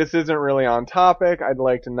know- know, like this isn't really on topic. I'd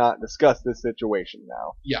like to not discuss this situation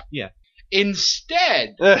now.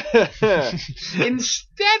 Instead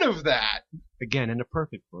of that, Again, in a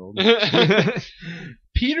perfect world.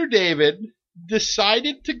 Peter David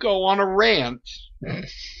decided to go on a rant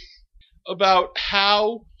about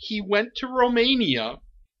how he went to Romania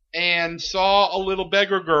and saw a little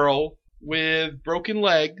beggar girl with broken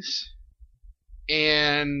legs,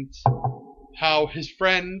 and how his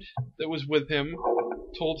friend that was with him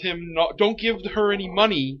told him, don't give her any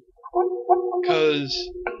money because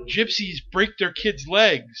gypsies break their kids'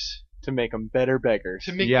 legs To make them better beggars.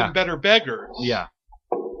 to make Yeah. them better beggars. Yeah,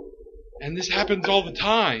 And this happens all the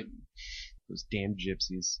time. those damn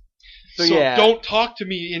gypsies. So, yeah. don't talk to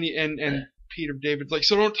me. And Peter David's like,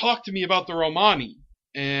 so don't talk to me about the Romani.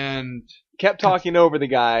 And Kept talking over the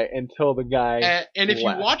guy until the guy. and if you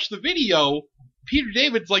left. watch the video, Peter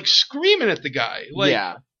David's like screaming at the guy. Like,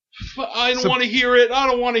 yeah. I don't So- want to hear it. I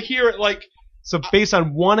don't want to hear it. Like, So based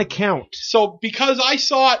on one account, so because I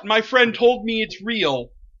saw it, my friend told me it's real.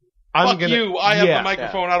 Fuck you. I have the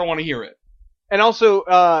microphone. I don't want to hear it. And also,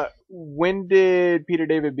 when did Peter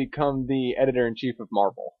David become the editor-in-chief of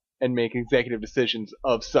Marvel and make executive decisions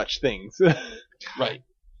of such things? Right.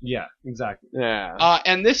 Yeah, exactly. yeah.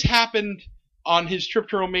 And this happened on his trip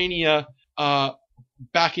to Romania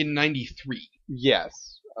back in '93. Yes.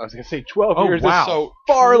 I was going to say 12 Oh, years. wow. Is So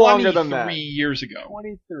far longer than that. 23 years ago.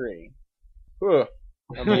 23. Ugh.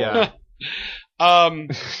 Yeah.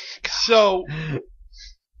 So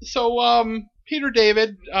Peter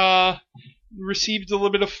David received a little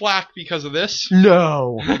bit of flack because of this.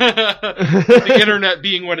 No. The internet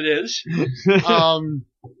being what it is.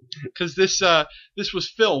 Because this was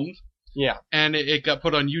filmed Yeah. and it got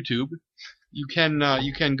put on YouTube. You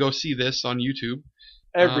can go see this on YouTube.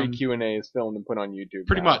 Every Q&A is filmed and put on YouTube.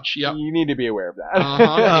 Pretty now. much, yep. You need to be aware of that.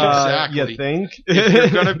 Exactly. You think? If you're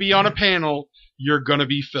gonna be on a panel, you're gonna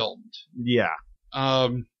be filmed. Yeah.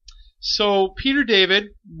 So Peter David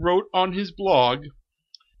wrote on his blog,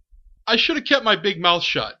 I should have kept my big mouth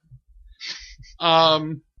shut.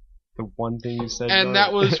 The one thing you said. And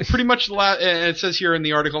that was pretty much the last, and it says here in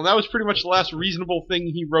the article, that was pretty much the last reasonable thing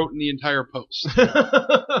he wrote in the entire post.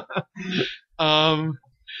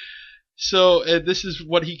 So this is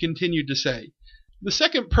what he continued to say. The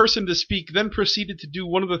second person to speak then proceeded to do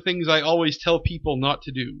one of the things I always tell people not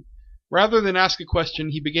to do. Rather than ask a question,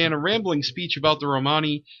 he began a rambling speech about the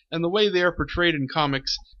Romani and the way they are portrayed in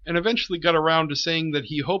comics, and eventually got around to saying that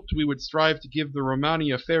he hoped we would strive to give the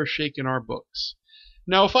Romani a fair shake in our books.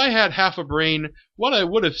 Now, if I had half a brain, what I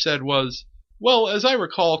would have said was, well, as I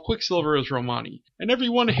recall, Quicksilver is Romani, and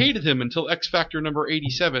everyone hated him until X-Factor number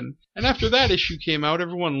 87, and after that issue came out,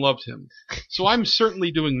 everyone loved him. So I'm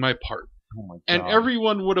certainly doing my part. Oh my God. And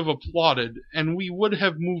everyone would have applauded, and we would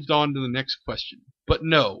have moved on to the next question. But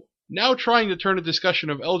no, Now trying to turn a discussion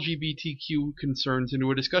of LGBTQ concerns into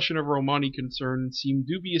a discussion of Romani concerns seem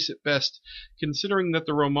dubious at best, considering that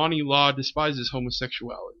the Romani law despises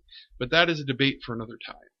homosexuality. But that is a debate for another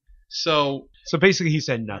time. So basically he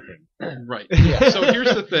said nothing. right. So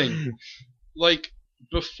here's the thing. Like,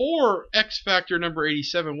 before X Factor number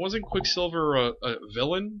 87, wasn't Quicksilver a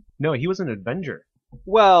villain? No, he was an Avenger.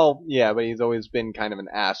 Well, yeah, but he's always been kind of an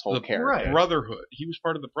asshole The character. Brotherhood. He was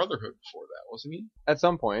part of the Brotherhood before that, wasn't he? At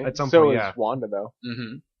some point. At some so point, is yeah. Wanda, though.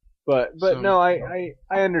 Mm-hmm. But So- no, I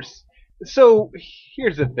understand. So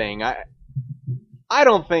here's the thing. I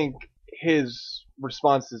don't think his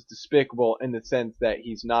response is despicable in the sense that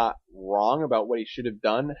he's not wrong about what he should have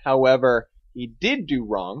done. However, he did do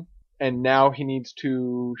wrong, and now he needs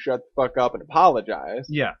to shut the fuck up and apologize.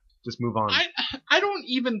 Yeah, just move on. I don't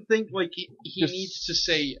even think, like, he Just- needs to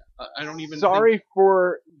say, I don't even Sorry think,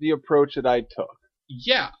 for the approach that I took.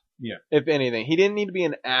 yeah. If anything, he didn't need to be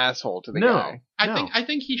an asshole to the No. guy. I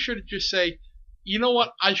think he should just say, you know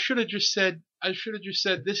what, I should have just said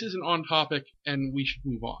this isn't on topic and we should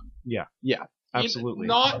move on. Yeah. Absolutely.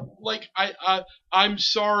 Not like I'm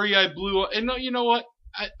sorry I blew and no, you know what?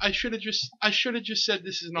 I should have just said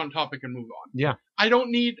this isn't on topic and move on. Yeah. I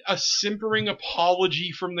don't need a simpering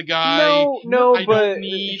apology from the guy. No, I but don't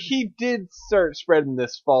need- he did start spreading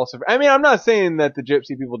this false. I mean, I'm not saying that the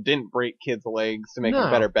gypsy people didn't break kids' legs to make them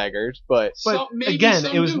No. better beggars, but But maybe again,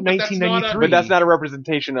 some it was do, but that's not a- 1993. that's not a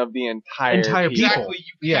representation of the entire people. Exactly.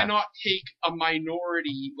 You Yeah. cannot take a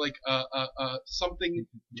minority, like something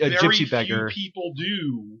A very gypsy few beggar. people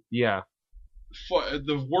do, Yeah, for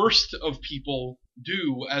the worst of people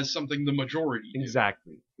do, as something the majority do.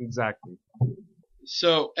 exactly.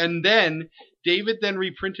 So, and then David then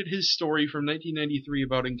reprinted his story from 1993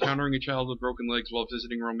 about encountering a child with broken legs while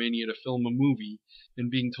visiting Romania to film a movie,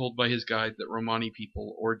 and being told by his guide that Romani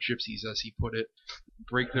people, or gypsies as he put it,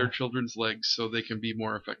 break their children's legs so they can be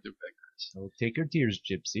more effective So take your tears,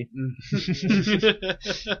 gypsy.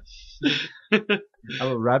 beggars. I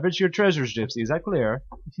will ravage your treasures, gypsy. Is that clear?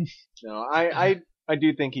 No, I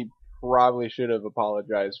do think he probably should have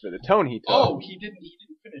apologized for the tone he took. Oh, he didn't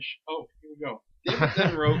finish. Oh, here we go. David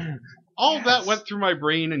then wrote, all of that went through my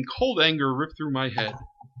brain and cold anger ripped through my head.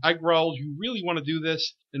 I growled, you really want to do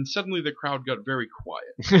this? And suddenly the crowd got very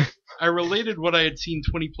quiet. I related what I had seen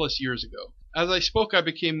 20 plus years ago. As I spoke, I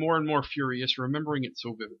became more and more furious, remembering it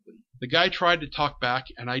so vividly. The guy tried to talk back,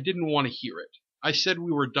 and I didn't want to hear it. I said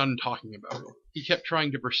we were done talking about it. He kept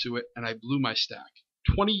trying to pursue it, and I blew my stack.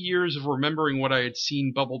 20 years of remembering what I had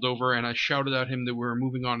seen bubbled over, and I shouted at him that we were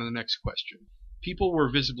moving on to the next question. People were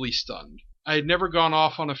visibly stunned. I had never gone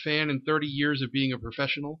off on a fan in 30 years of being a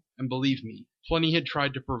professional, and believe me, plenty had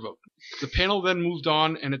tried to provoke me. The panel then moved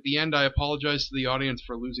on, and at the end I apologized to the audience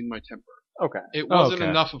for losing my temper. Okay. It wasn't Okay.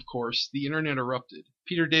 enough, of course. The internet erupted.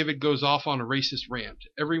 Peter David goes off on a racist rant.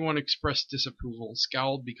 Everyone expressed disapproval,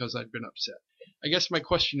 scowled because I'd been upset. I guess my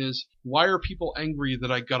question is, why are people angry that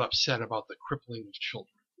I got upset about the crippling of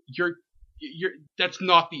children? That's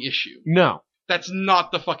not the issue. No. That's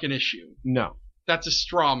not the fucking issue. No. That's a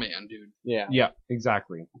straw man, dude. Yeah. Yeah,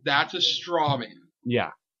 exactly. That's a straw man. Yeah.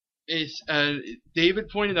 David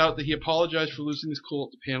pointed out that he apologized for losing his cool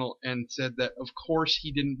at the panel and said that, of course,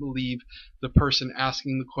 he didn't believe the person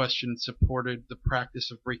asking the question supported the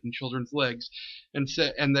practice of breaking children's legs, and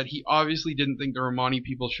that he obviously didn't think the Romani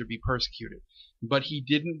people should be persecuted. But he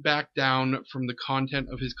didn't back down from the content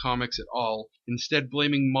of his comics at all, instead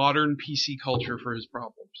blaming modern PC culture for his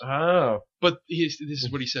problems. Oh. But this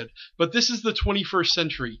is what he said. But this is the 21st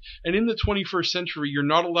century, and in the 21st century, you're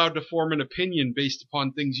not allowed to form an opinion based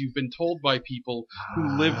upon things you've been told by people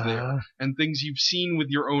who live there, and things you've seen with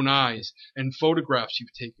your own eyes, and photographs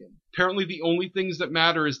you've taken. Apparently, the only things that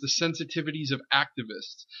matter is the sensitivities of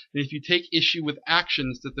activists. And if you take issue with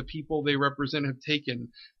actions that the people they represent have taken,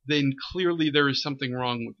 then clearly there is something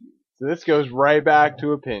wrong with you. So this goes right back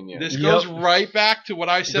to opinion. This Yep. goes right back to what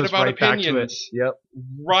I said Goes about right back to it. opinions. Yep.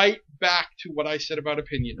 Right back to what I said about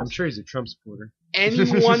opinions. I'm sure he's a Trump supporter.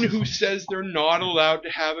 Anyone who says they're not allowed to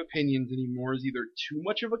have opinions anymore is either too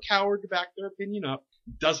much of a coward to back their opinion up,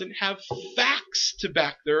 doesn't have facts to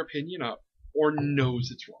back their opinion up, or knows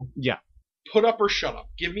it's wrong. Yeah. Put up or shut up.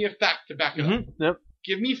 Give me a fact to back it up. Yep.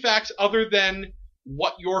 Give me facts other than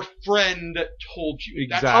what your friend told you.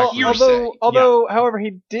 Exactly. That's hearsay. Although, however,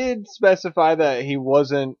 he did specify that he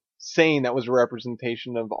wasn't saying that was a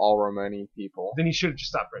representation of all Romani people. Then he should have just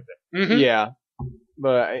stopped right there. Mhm. Yeah,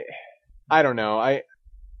 but I don't know.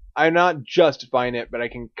 I'm not justifying it, but I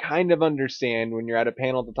can kind of understand when you're at a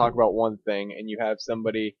panel to talk about one thing and you have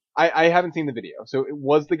somebody. I haven't seen the video, so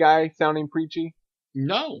was the guy sounding preachy?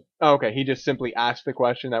 No. Oh, okay, he just simply asked the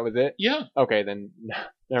question. That was it. Yeah. Okay, then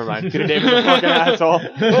never mind. Peter David's a fucking asshole.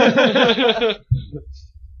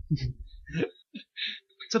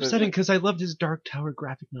 It's upsetting because I loved his Dark Tower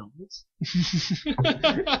graphic novels.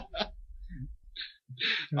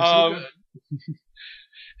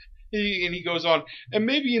 And he goes on, and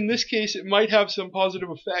maybe in this case it might have some positive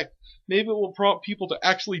effect. Maybe it will prompt people to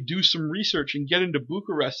actually do some research and get into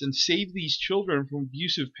Bucharest and save these children from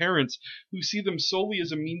abusive parents who see them solely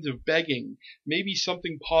as a means of begging. Maybe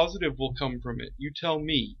something positive will come from it. You tell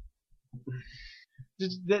me.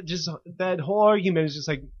 That whole argument is just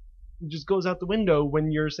like, just goes out the window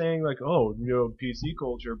when you're saying like, oh, PC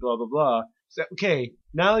culture, blah blah blah. So, okay,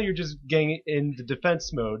 now you're just getting in the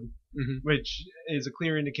defense mode, which is a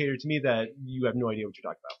clear indicator to me that you have no idea what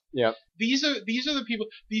you're talking about. Yeah. These are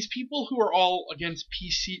the people who are all against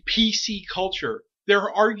PC culture.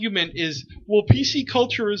 Their argument is, well, PC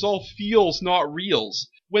culture is all feels, not reals.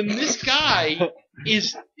 When this guy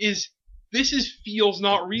this is feels,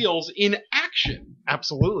 not reals in action.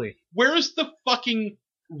 Absolutely. Where's the fucking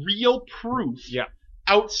real proof? Yeah.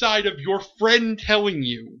 Outside of your friend telling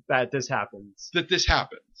you that this happens.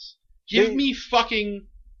 Give me fucking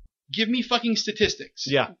statistics.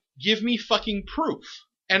 Yeah. Give me fucking proof,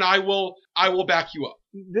 and I will back you up.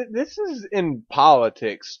 This is in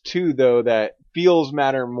politics too, though, that feels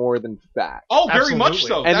matter more than facts. Oh, very much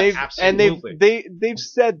so. And they've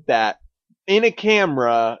said that in a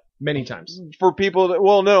camera many times for people that.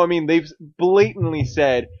 Well, no, I mean they've blatantly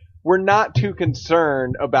said, we're not too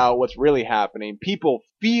concerned about what's really happening. People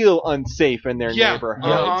feel unsafe in their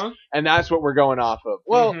neighborhoods, and that's what we're going off of.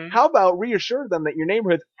 Well, how about reassure them that your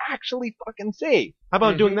neighborhood's actually fucking safe? How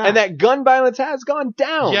about doing that? And that gun violence has gone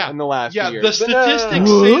down in the last few years. Yeah, the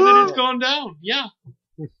statistics say that it's gone down. Yeah.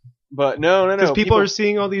 But no. Because people are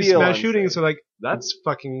seeing all these mass shootings, so like, that's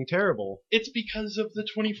fucking terrible. It's because of the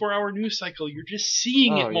 24-hour news cycle. You're just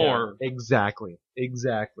seeing it more. Yeah. Exactly.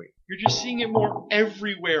 You're just seeing it more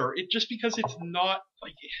everywhere. Just because it's not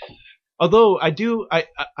like. Although I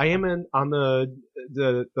am on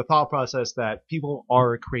the thought process that people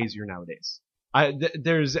are crazier nowadays.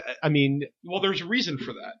 There's a reason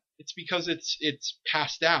for that. It's because it's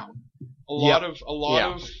passed down. A lot of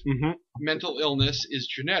mental illness is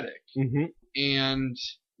genetic, and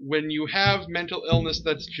when you have mental illness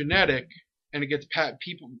that's genetic, and it gets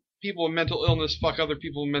people with mental illness fuck other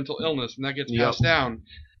people with mental illness, and that gets passed down.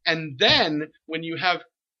 And then when you have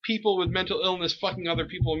people with mental illness fucking other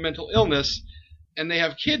people with mental illness, and they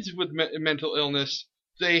have kids with mental illness,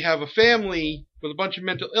 they have a family with a bunch of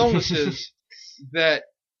mental illnesses that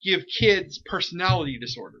give kids personality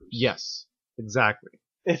disorders. Yes, exactly.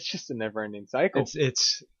 It's just a never-ending cycle.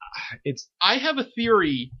 It's. I have a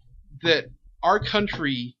theory that our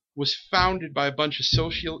country was founded by a bunch of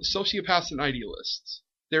sociopaths and idealists.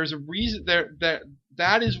 There's a reason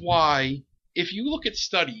that is why, if you look at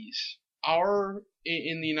studies,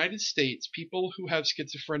 in the United States, people who have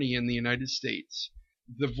schizophrenia in the United States,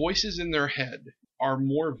 the voices in their head are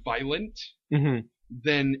more violent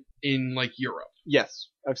than in like Europe. Yes,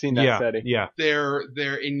 I've seen that study. Yeah. They're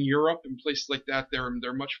in Europe and places like that.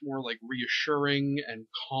 They're much more like reassuring and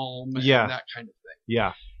calm and that kind of thing.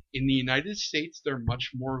 Yeah. In the United States, they're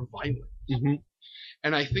much more violent.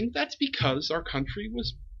 And I think that's because our country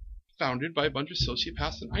was founded by a bunch of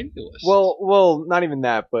sociopaths and idealists. Well, not even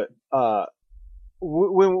that, but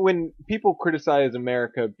when people criticize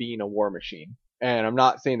America being a war machine, and I'm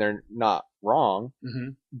not saying they're not wrong,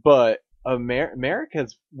 but America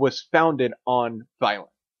was founded on violence.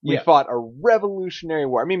 We fought a revolutionary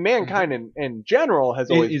war. I mean, mankind in general has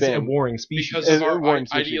always been a warring species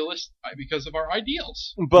because of our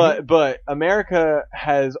ideals. But America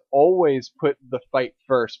has always put the fight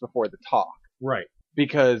first before the talk. Right.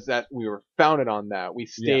 Because we were founded on that. We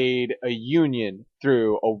stayed a union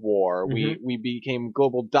through a war. We became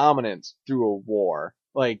global dominance through a war.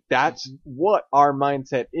 Like, that's what our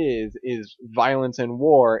mindset is violence and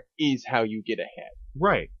war is how you get ahead.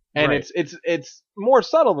 Right. And it's more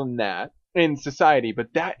subtle than that in society,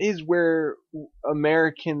 but that is where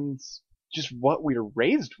Americans, just what we are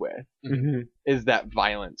raised with, is that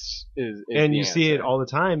violence is and the you answer. see it all the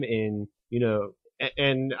time in,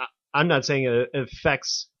 and I'm not saying it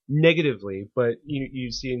affects negatively, but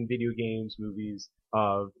you see in video games, movies,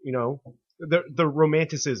 of, the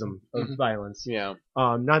romanticism of violence. Yeah.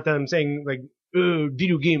 Not that I'm saying like,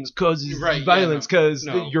 video games causes violence because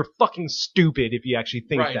you're fucking stupid if you actually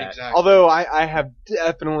think that. Exactly. Although I have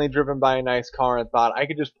definitely driven by a nice car and thought I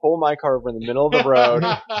could just pull my car over in the middle of the road,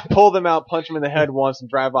 pull them out, punch them in the head once, and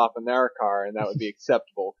drive off in their car, and that would be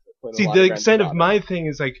acceptable. See, the extent of my thing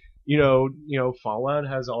is like, Fallout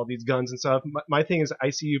has all these guns and stuff. My thing is, I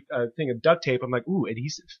see a thing of duct tape. I'm like, ooh,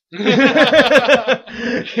 adhesive.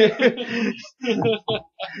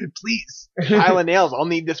 Please. Pile of nails. I'll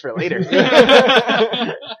need this for later.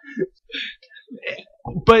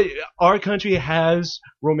 But our country has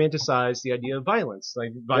romanticized the idea of violence. Like,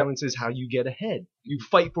 violence is how you get ahead. You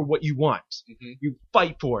fight for what you want. Mhm. You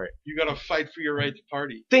fight for it. You gotta fight for your right to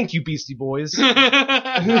party. Thank you, Beastie Boys.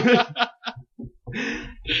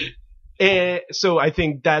 And so I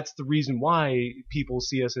think that's the reason why people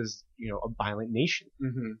see us as, a violent nation.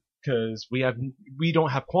 Mhm. Because we don't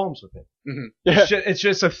have qualms with it. Yeah. It's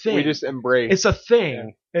just a thing. We just embrace. It's a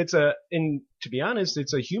thing. And to be honest,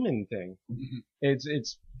 it's a human thing. Mhm.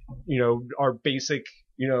 It's our basic,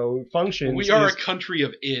 functions. We are is- a country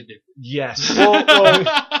of id. yes. Well,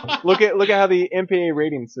 look at how the MPA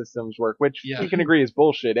rating systems work, which Yeah. we can agree is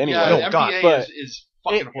bullshit anyway. Yeah, Oh, MPA God, but is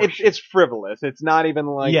fucking horseshit. it's frivolous. It's not even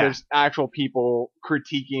like Yeah. there's actual people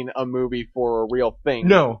critiquing a movie for a real thing.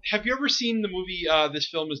 No. Have you ever seen the movie This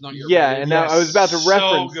Film Is Not Your Yeah, Rated? and now I was about to So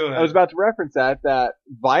reference. good. I was about to reference that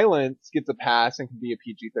violence gets a pass and can be a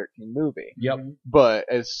PG-13 movie. Yep. But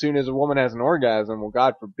as soon as a woman has an orgasm, well,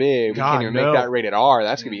 God forbid, we God, can't even no. make that rated R.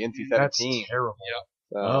 That's gonna be That's NC-17. terrible.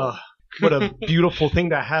 So, Ugh. What a beautiful thing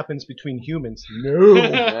that happens between humans. No.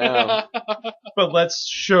 Yeah. But let's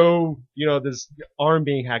show, this arm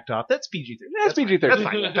being hacked off. That's PG-13. That's PG-13. That's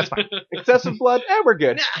fine. That's fine. Excessive blood, we're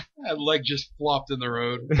good. That leg just flopped in the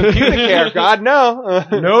road. Pubic hair, God no.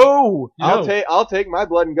 No. I'll take my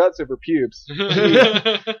blood and guts over pubes. What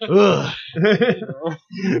Ugh.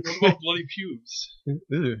 about bloody pubes?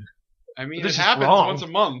 Ugh. I mean, This it is happens wrong. once a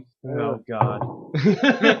month. Oh,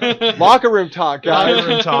 God. Locker room talk, guys. Locker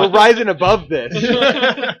room talk. We're rising above this.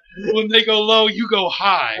 When they go low, you go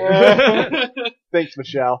high. Thanks,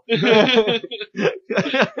 Michelle.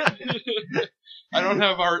 I don't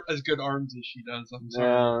have as good arms as she does. I'm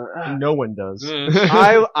sorry. No one does.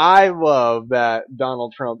 I love that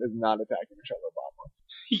Donald Trump is not attacking Michelle Obama.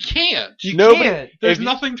 He can't. You Nobody- can't. There's if-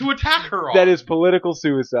 nothing to attack her on. That is political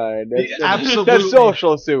suicide. That's Absolutely. That's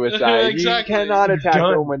social suicide. Exactly. You cannot attack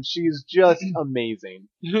Done. her when she's just amazing.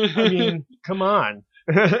 I mean, come on.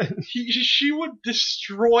 She would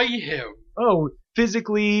destroy him Oh,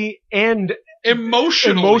 physically and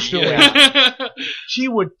emotionally. Emotionally. she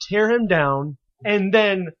would tear him down and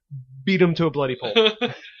then beat him to a bloody pulp.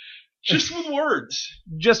 Just with words.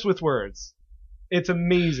 Just with words. It's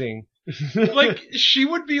amazing. Like, she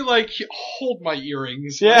would be like, hold my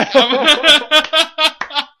earrings. Yeah.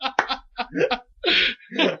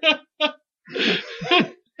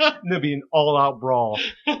 There'd be an all-out brawl.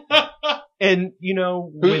 And,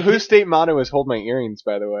 Whose state motto is "Hold my earrings"?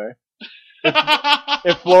 By the way,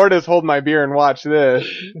 if Florida's "Hold my beer and watch this,"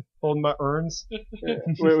 hold my urns.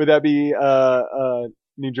 would that be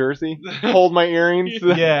New Jersey? "Hold my earrings."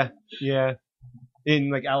 Yeah, yeah. In,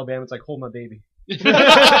 like, Alabama, it's like, hold my baby.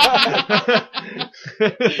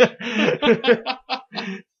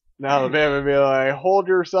 Now Alabama would be like, "Hold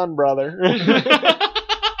your son, brother."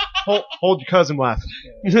 hold your cousin wife.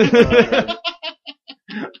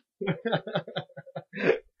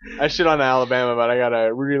 I shit on Alabama, but I got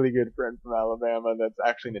a really good friend from Alabama that's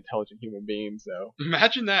actually an intelligent human being. So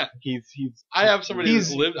Imagine that. he's I have somebody He's-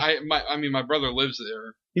 who's lived. My brother lives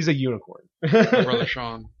there. He's a unicorn. My brother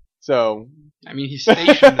Sean. so. I mean, he's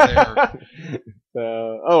stationed there.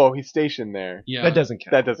 He's stationed there. Yeah. That doesn't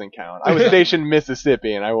count. That doesn't count. I was stationed in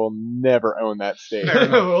Mississippi, and I will never own that state. Fair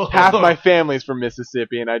enough. Half my family's from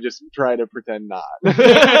Mississippi, and I just try to pretend not.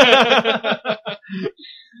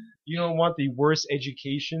 You don't want the worst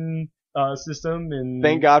education system in.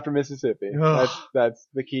 Thank God for Mississippi. Ugh. That's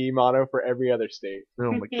the key motto for every other state.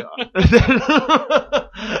 Oh my god.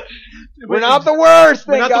 We're not the worst.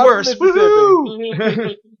 We're Thank not God the for worst.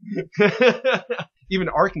 Mississippi. Woo! Even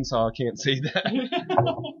Arkansas can't say that.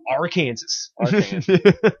 Arkansas. Arkansas.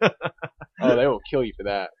 Oh, they will kill you for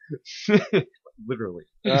that. Literally.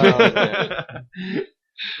 Oh, man.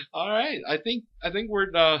 All right. I think we're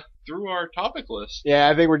through our topic list. Yeah,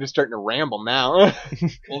 I think we're just starting to ramble now.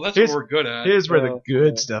 Well, that's Here's- what we're good at. Here's where the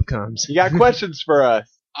good yeah. stuff comes. You got questions for us?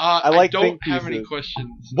 I like don't think have any pieces.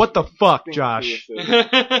 questions. What the fuck, Think Josh? pieces.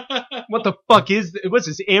 What the fuck is what's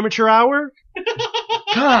this, amateur hour?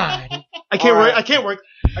 God. I can't All work. right. I can't work.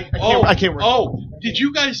 I can't work. Oh, did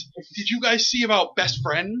you guys see about Best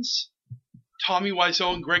Friends? Tommy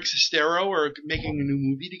Wiseau and Greg Sestero are making a new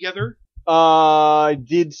movie together. I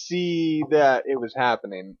did see that it was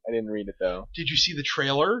happening. I didn't read it though. Did you see the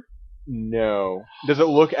trailer? No. Does it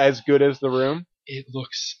look as good as The Room? It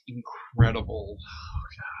looks incredible.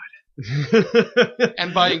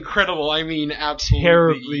 And by incredible, I mean absolutely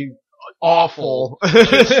Terribly awful.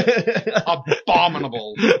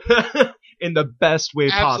 Abominable. In the best way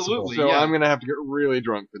Absolutely. So Yeah. I'm gonna have to get really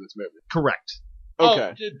drunk for this movie. possible. Correct.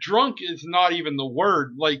 Okay. Oh, drunk is not even the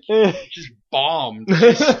word. Like, just bombed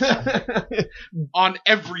on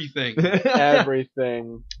everything.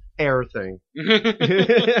 Everything. Air thing.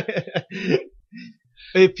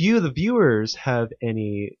 If you, the viewers, have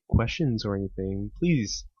any questions or anything,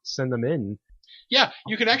 please send them in. Yeah,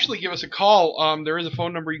 you can actually give us a call. There is a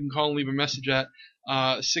phone number you can call and leave a message at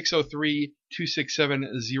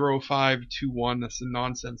 603-267-0521. That's the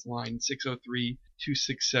nonsense line,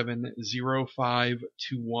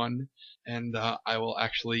 603-267-0521. And I will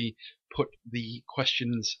actually put the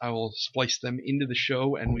questions, I will splice them into the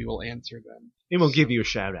show, and we will answer them. And we'll give you a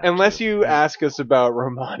shout out. Unless you ask us about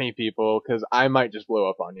Romani people, because I might just blow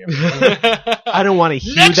up on you. I don't want to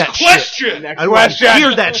hear Next that shit. question! Next I don't want to question.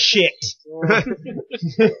 hear that shit.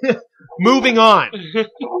 Moving on.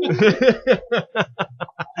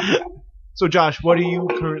 So, Josh, what are you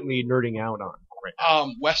currently nerding out on right now?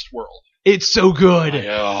 Westworld. It's so good.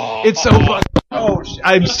 Oh. It's so fun. Oh,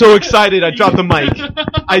 I'm so excited. I dropped the mic.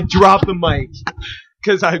 I dropped the mic.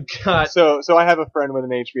 Because I've got... So I have a friend with an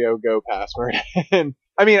HBO Go password, and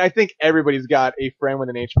I mean, I think everybody's got a friend with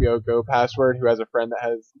an HBO Go password who has a friend that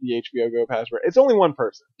has the HBO Go password. It's only one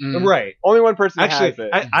person. Mm. Right. Only one person Actually, has it.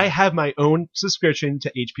 I have my own subscription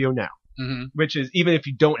to HBO Now, Mm-hmm. which is, even if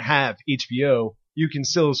you don't have HBO, you can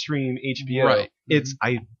still stream HBO. Right.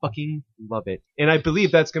 I fucking love it. And I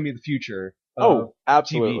believe that's going to be the future of Oh, TV.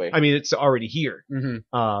 absolutely. I mean, it's already here.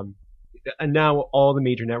 Mm-hmm. And now all the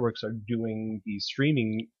major networks are doing these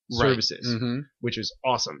streaming Right. services, Mm-hmm. which is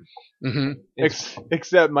awesome. Mm-hmm.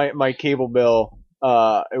 Except my cable bill,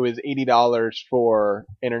 it was $80 for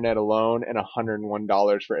internet alone and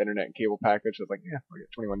 $101 for internet and cable package. I was like, yeah,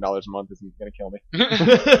 $21 a month isn't gonna kill me.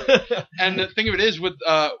 And the thing of it is, with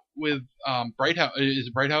Bright House, is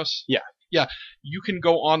it Bright House? Yeah. Yeah. You can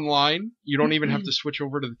go online. You don't even have to switch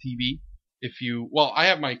over to the TV. I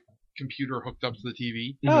have my computer hooked up to the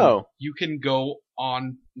TV. Oh, You can go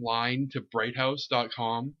online to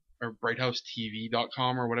brighthouse.com or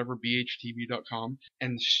brighthousetv.com or whatever, bhtv.com,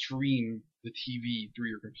 and stream the TV through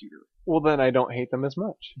your computer. well then I don't hate them as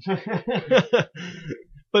much.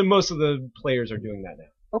 But most of the players are doing that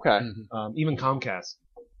now. Okay. Even Comcast.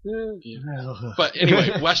 But anyway,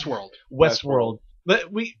 Westworld. Westworld.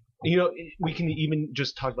 But we can even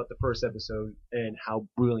just talk about the first episode and how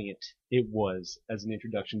brilliant it was as an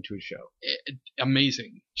introduction to a show.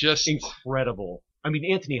 Amazing. Just Incredible. I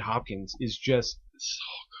mean, Anthony Hopkins is just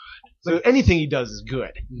so like anything he does is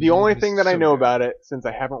good. The only It's thing that I so know good. about it, since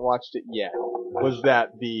I haven't watched it yet, was that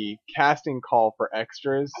the casting call for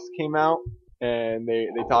extras came out, and they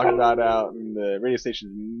talked about it out in the radio station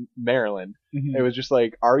in Maryland. Mhm. It was just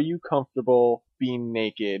like, are you comfortable being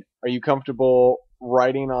naked? Are you comfortable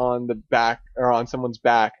riding on the back or on someone's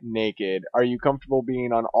back naked? Are you comfortable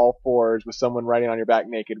being on all fours with someone riding on your back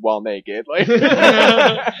naked while naked? Like,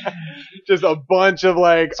 just a bunch of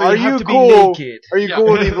like, So are you have you to be cool? naked. Are you Yeah.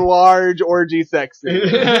 cool with these large orgy sex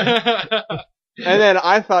scenes? good. And then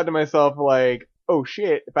I thought to myself, like, oh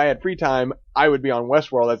shit, if I had free time, I would be on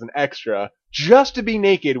Westworld as an extra, just to be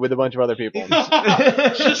naked with a bunch of other people.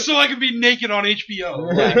 Just so I can be naked on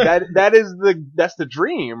HBO. That's the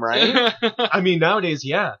dream, right? I mean, nowadays,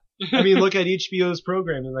 yeah. I mean, look at HBO's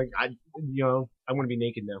program and like, I want to be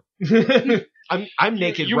naked now. I'm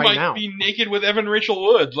naked you right might now. be naked with Evan Rachel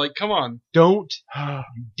Wood. Like, come on. Don't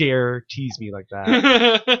dare tease me like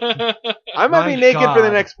that. I might My be naked for the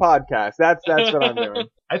God. next podcast. That's what I'm doing.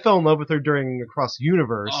 I fell in love with her during Across the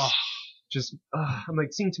Universe. Oh. Just, I'm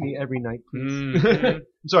like, sing to me every night, please. Mhm. I'm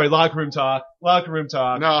sorry, locker room talk. Locker room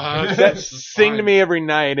talk. No, That sing to me every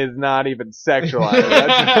night is not even sexualized.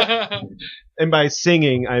 That's- And by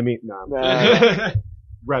singing, I mean, no. Nah.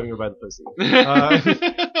 Grabbing her by the pussy.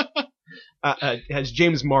 Has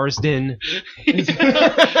James Marsden. You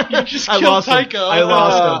just I killed lost him. Taika. I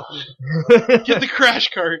lost him. Get the crash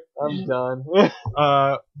cart. I'm done.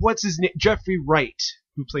 What's his name? Jeffrey Wright,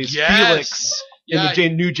 who plays Yes. Felix in Yeah, the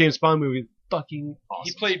new James Bond movie. Fucking he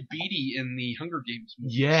awesome. played Beatty in the Hunger Games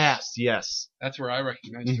movie. Yes. That's where I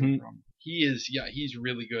recognize him Mhm. from. He's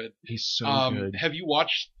really good. He's so good. Have you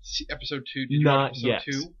watched episode 2? Did you watch Not episode yet.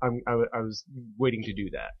 2? I was waiting to do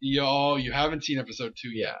that. Yo, you haven't seen episode 2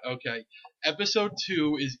 yet. Okay. Episode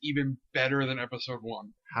 2 is even better than episode 1.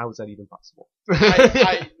 How is that even possible?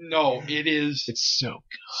 No, it is It's so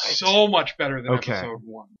good. so much better than Okay. episode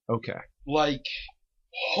 1. Okay. Like,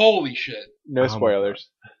 holy shit. No my spoilers.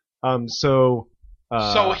 So,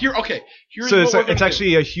 So here's So what it's, we're gonna it's do.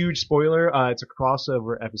 actually a huge spoiler. It's a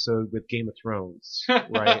crossover episode with Game of Thrones,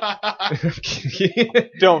 right?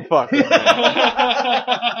 Don't fuck with me.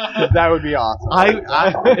 That would be awesome.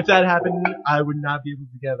 If that happened, I would not be able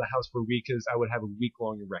to get out of the house for a week because I would have a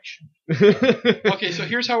week-long erection. Okay, so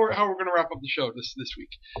here's how we're gonna wrap up the show this week.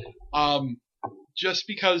 Just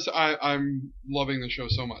because I'm loving the show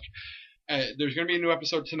so much, there's gonna be a new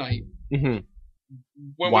episode tonight. Mhm.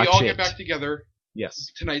 When Watch we all it. get back together, Yes.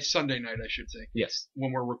 tonight's Sunday night, I should say, Yes.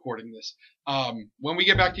 when we're recording this. When we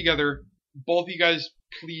get back together, both of you guys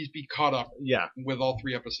please be caught up Yeah. with all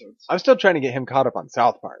 3 episodes. I'm still trying to get him caught up on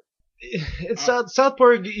South Park. It's South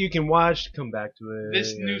Park. You can watch. Come back to it.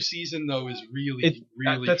 This yeah. new season though is really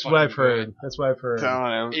That's what fucking I've heard. good. That's what I've heard. So, I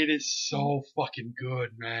don't know. It is so fucking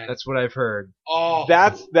good, man. That's what I've heard. oh,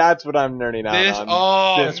 That's what I'm nerding out this. on.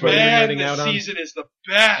 Oh That's what you're man, nerding this out on? season is the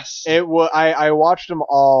best. It I watched them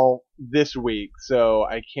all this week, so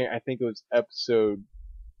I think it was episode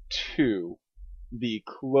 2. The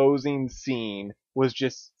closing scene was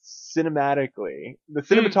just cinematically, the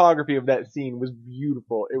cinematography of that scene was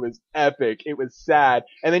beautiful. It was epic. It was sad.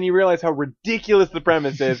 And then you realize how ridiculous the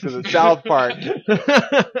premise is because it's South Park.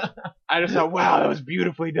 I just thought, wow, that was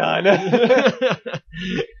beautifully done.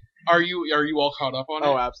 Are you all caught up on it?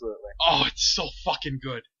 Oh, absolutely. Oh, it's so fucking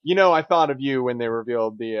good. You know, I thought of you when they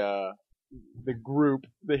revealed the group,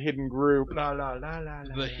 the hidden group La la la la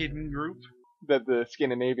la. The hidden group. that the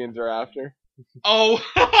Scandinavians are after. Oh.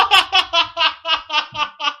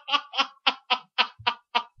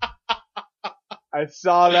 I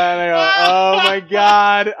saw that and I go, oh my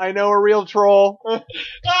god, I know a real troll.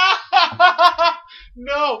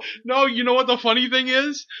 No, you know what the funny thing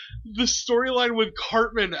is? The storyline with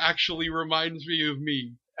Cartman actually reminds me of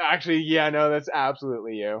me. Actually, yeah, no, that's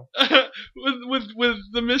absolutely you. with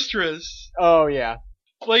the mistress. Oh yeah.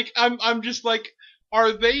 Like I'm just like,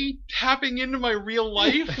 are they tapping into my real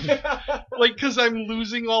life? Like, cause I'm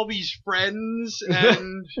losing all these friends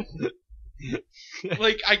and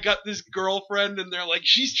like I got this girlfriend and they're like,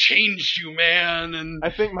 she's changed you, man, and I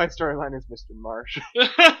think my storyline is Mr. Marsh.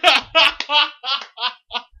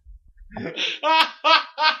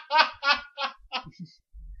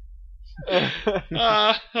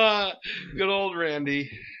 Good old Randy.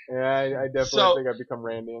 Yeah, I definitely So- think I've become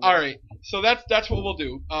Randy. All right, so that's what we'll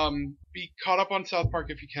do. Be caught up on South Park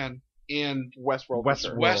if you can, and Westworld. for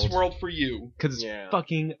sure. Westworld for you. Because it's Yeah.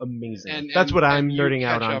 fucking amazing. And That's what I'm and you nerding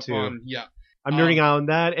out catch on up too. yeah. I'm nerding out on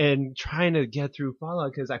that and trying to get through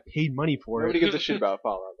Fallout because I paid money for Nobody it. gives a shit about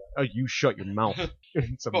Fallout. Oh, you shut your mouth.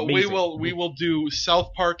 It's But amazing. we will do South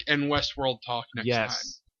Park and Westworld talk next time.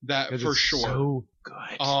 Yes, That 'cause for it's sure. So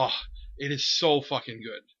good. Oh, it is so fucking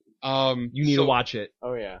good. You need to watch it.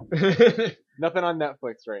 Oh yeah. Nothing on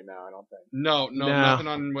Netflix right now, I don't think. No, No. nothing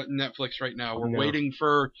on Netflix right now. We're No. waiting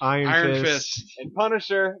for Iron Iron Fist. Fist. And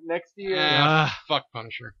Punisher next year. Ah. Fuck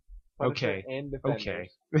Punisher. Punisher Okay. And Defenders. Okay.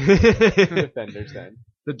 Defenders then.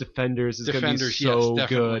 The Defenders is Defenders, gonna be so yes,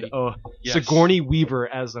 good. definitely. Oh, Yes. Sigourney Weaver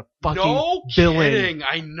as a fucking No villain. kidding.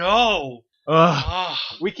 I know. Ugh. Ah.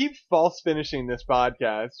 We keep false finishing this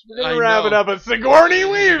podcast. We're I gonna wrap know. it up with Sigourney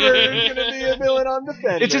Weaver is gonna be a villain on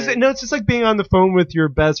Defenders. It's just like being on the phone with your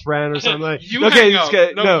best friend or something like. You okay, hang let's up.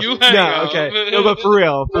 get No, you hang up. okay, no, but for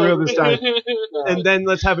real this time. And then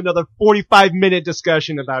let's have another 45-minute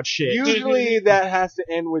discussion about shit. Usually that has to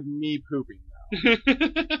end with me pooping.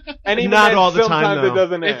 And even Not then, all the time, sometimes though. it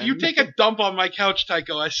doesn't end. If you take a dump on my couch,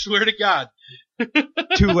 Tycho, I swear to God.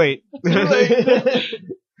 Too late. late.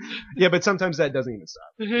 Yeah, but sometimes that doesn't even stop.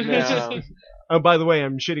 No. Oh, by the way,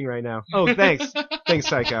 I'm shitting right now. Oh, thanks. Thanks,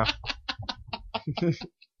 Psycho.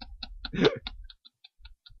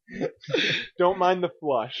 Don't mind the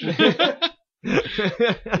flush.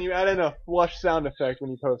 Can you add in a flush sound effect when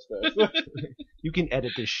you post this? You can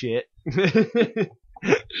edit this shit.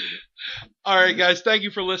 All right, guys. Thank you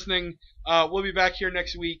for listening. We'll be back here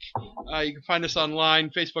next week. You can find us online,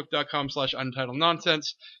 facebook.com/untitled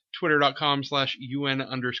nonsense,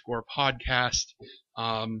 twitter.com/UN_podcast,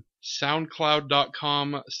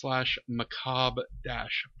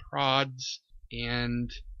 soundcloud.com/macabre-prods,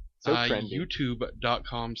 and So trendy.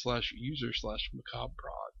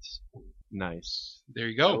 youtube.com/user/macabre-prods. Nice. There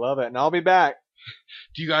you I go. love it. And I'll be back.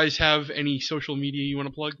 Do you guys have any social media you want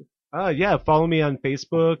to plug? Yeah, follow me on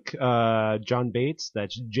Facebook, John Bates.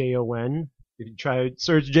 That's Jon If you try to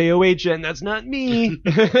search JOHN, that's not me.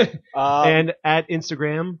 And at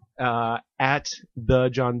Instagram, at the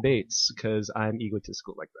John Bates, because I'm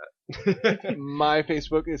egotistical like that. My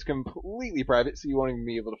Facebook is completely private, so you won't even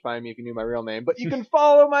be able to find me if you knew my real name. But you can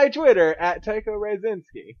follow my Twitter at Tycho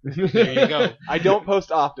Razinski. There you go. I don't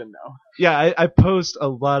post often, though. Yeah, I post a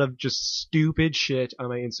lot of just stupid shit on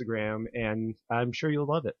my Instagram, and I'm sure you'll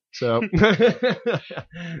love it. So,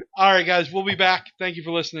 All right, guys, we'll be back. Thank you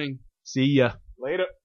for listening. see ya. Later.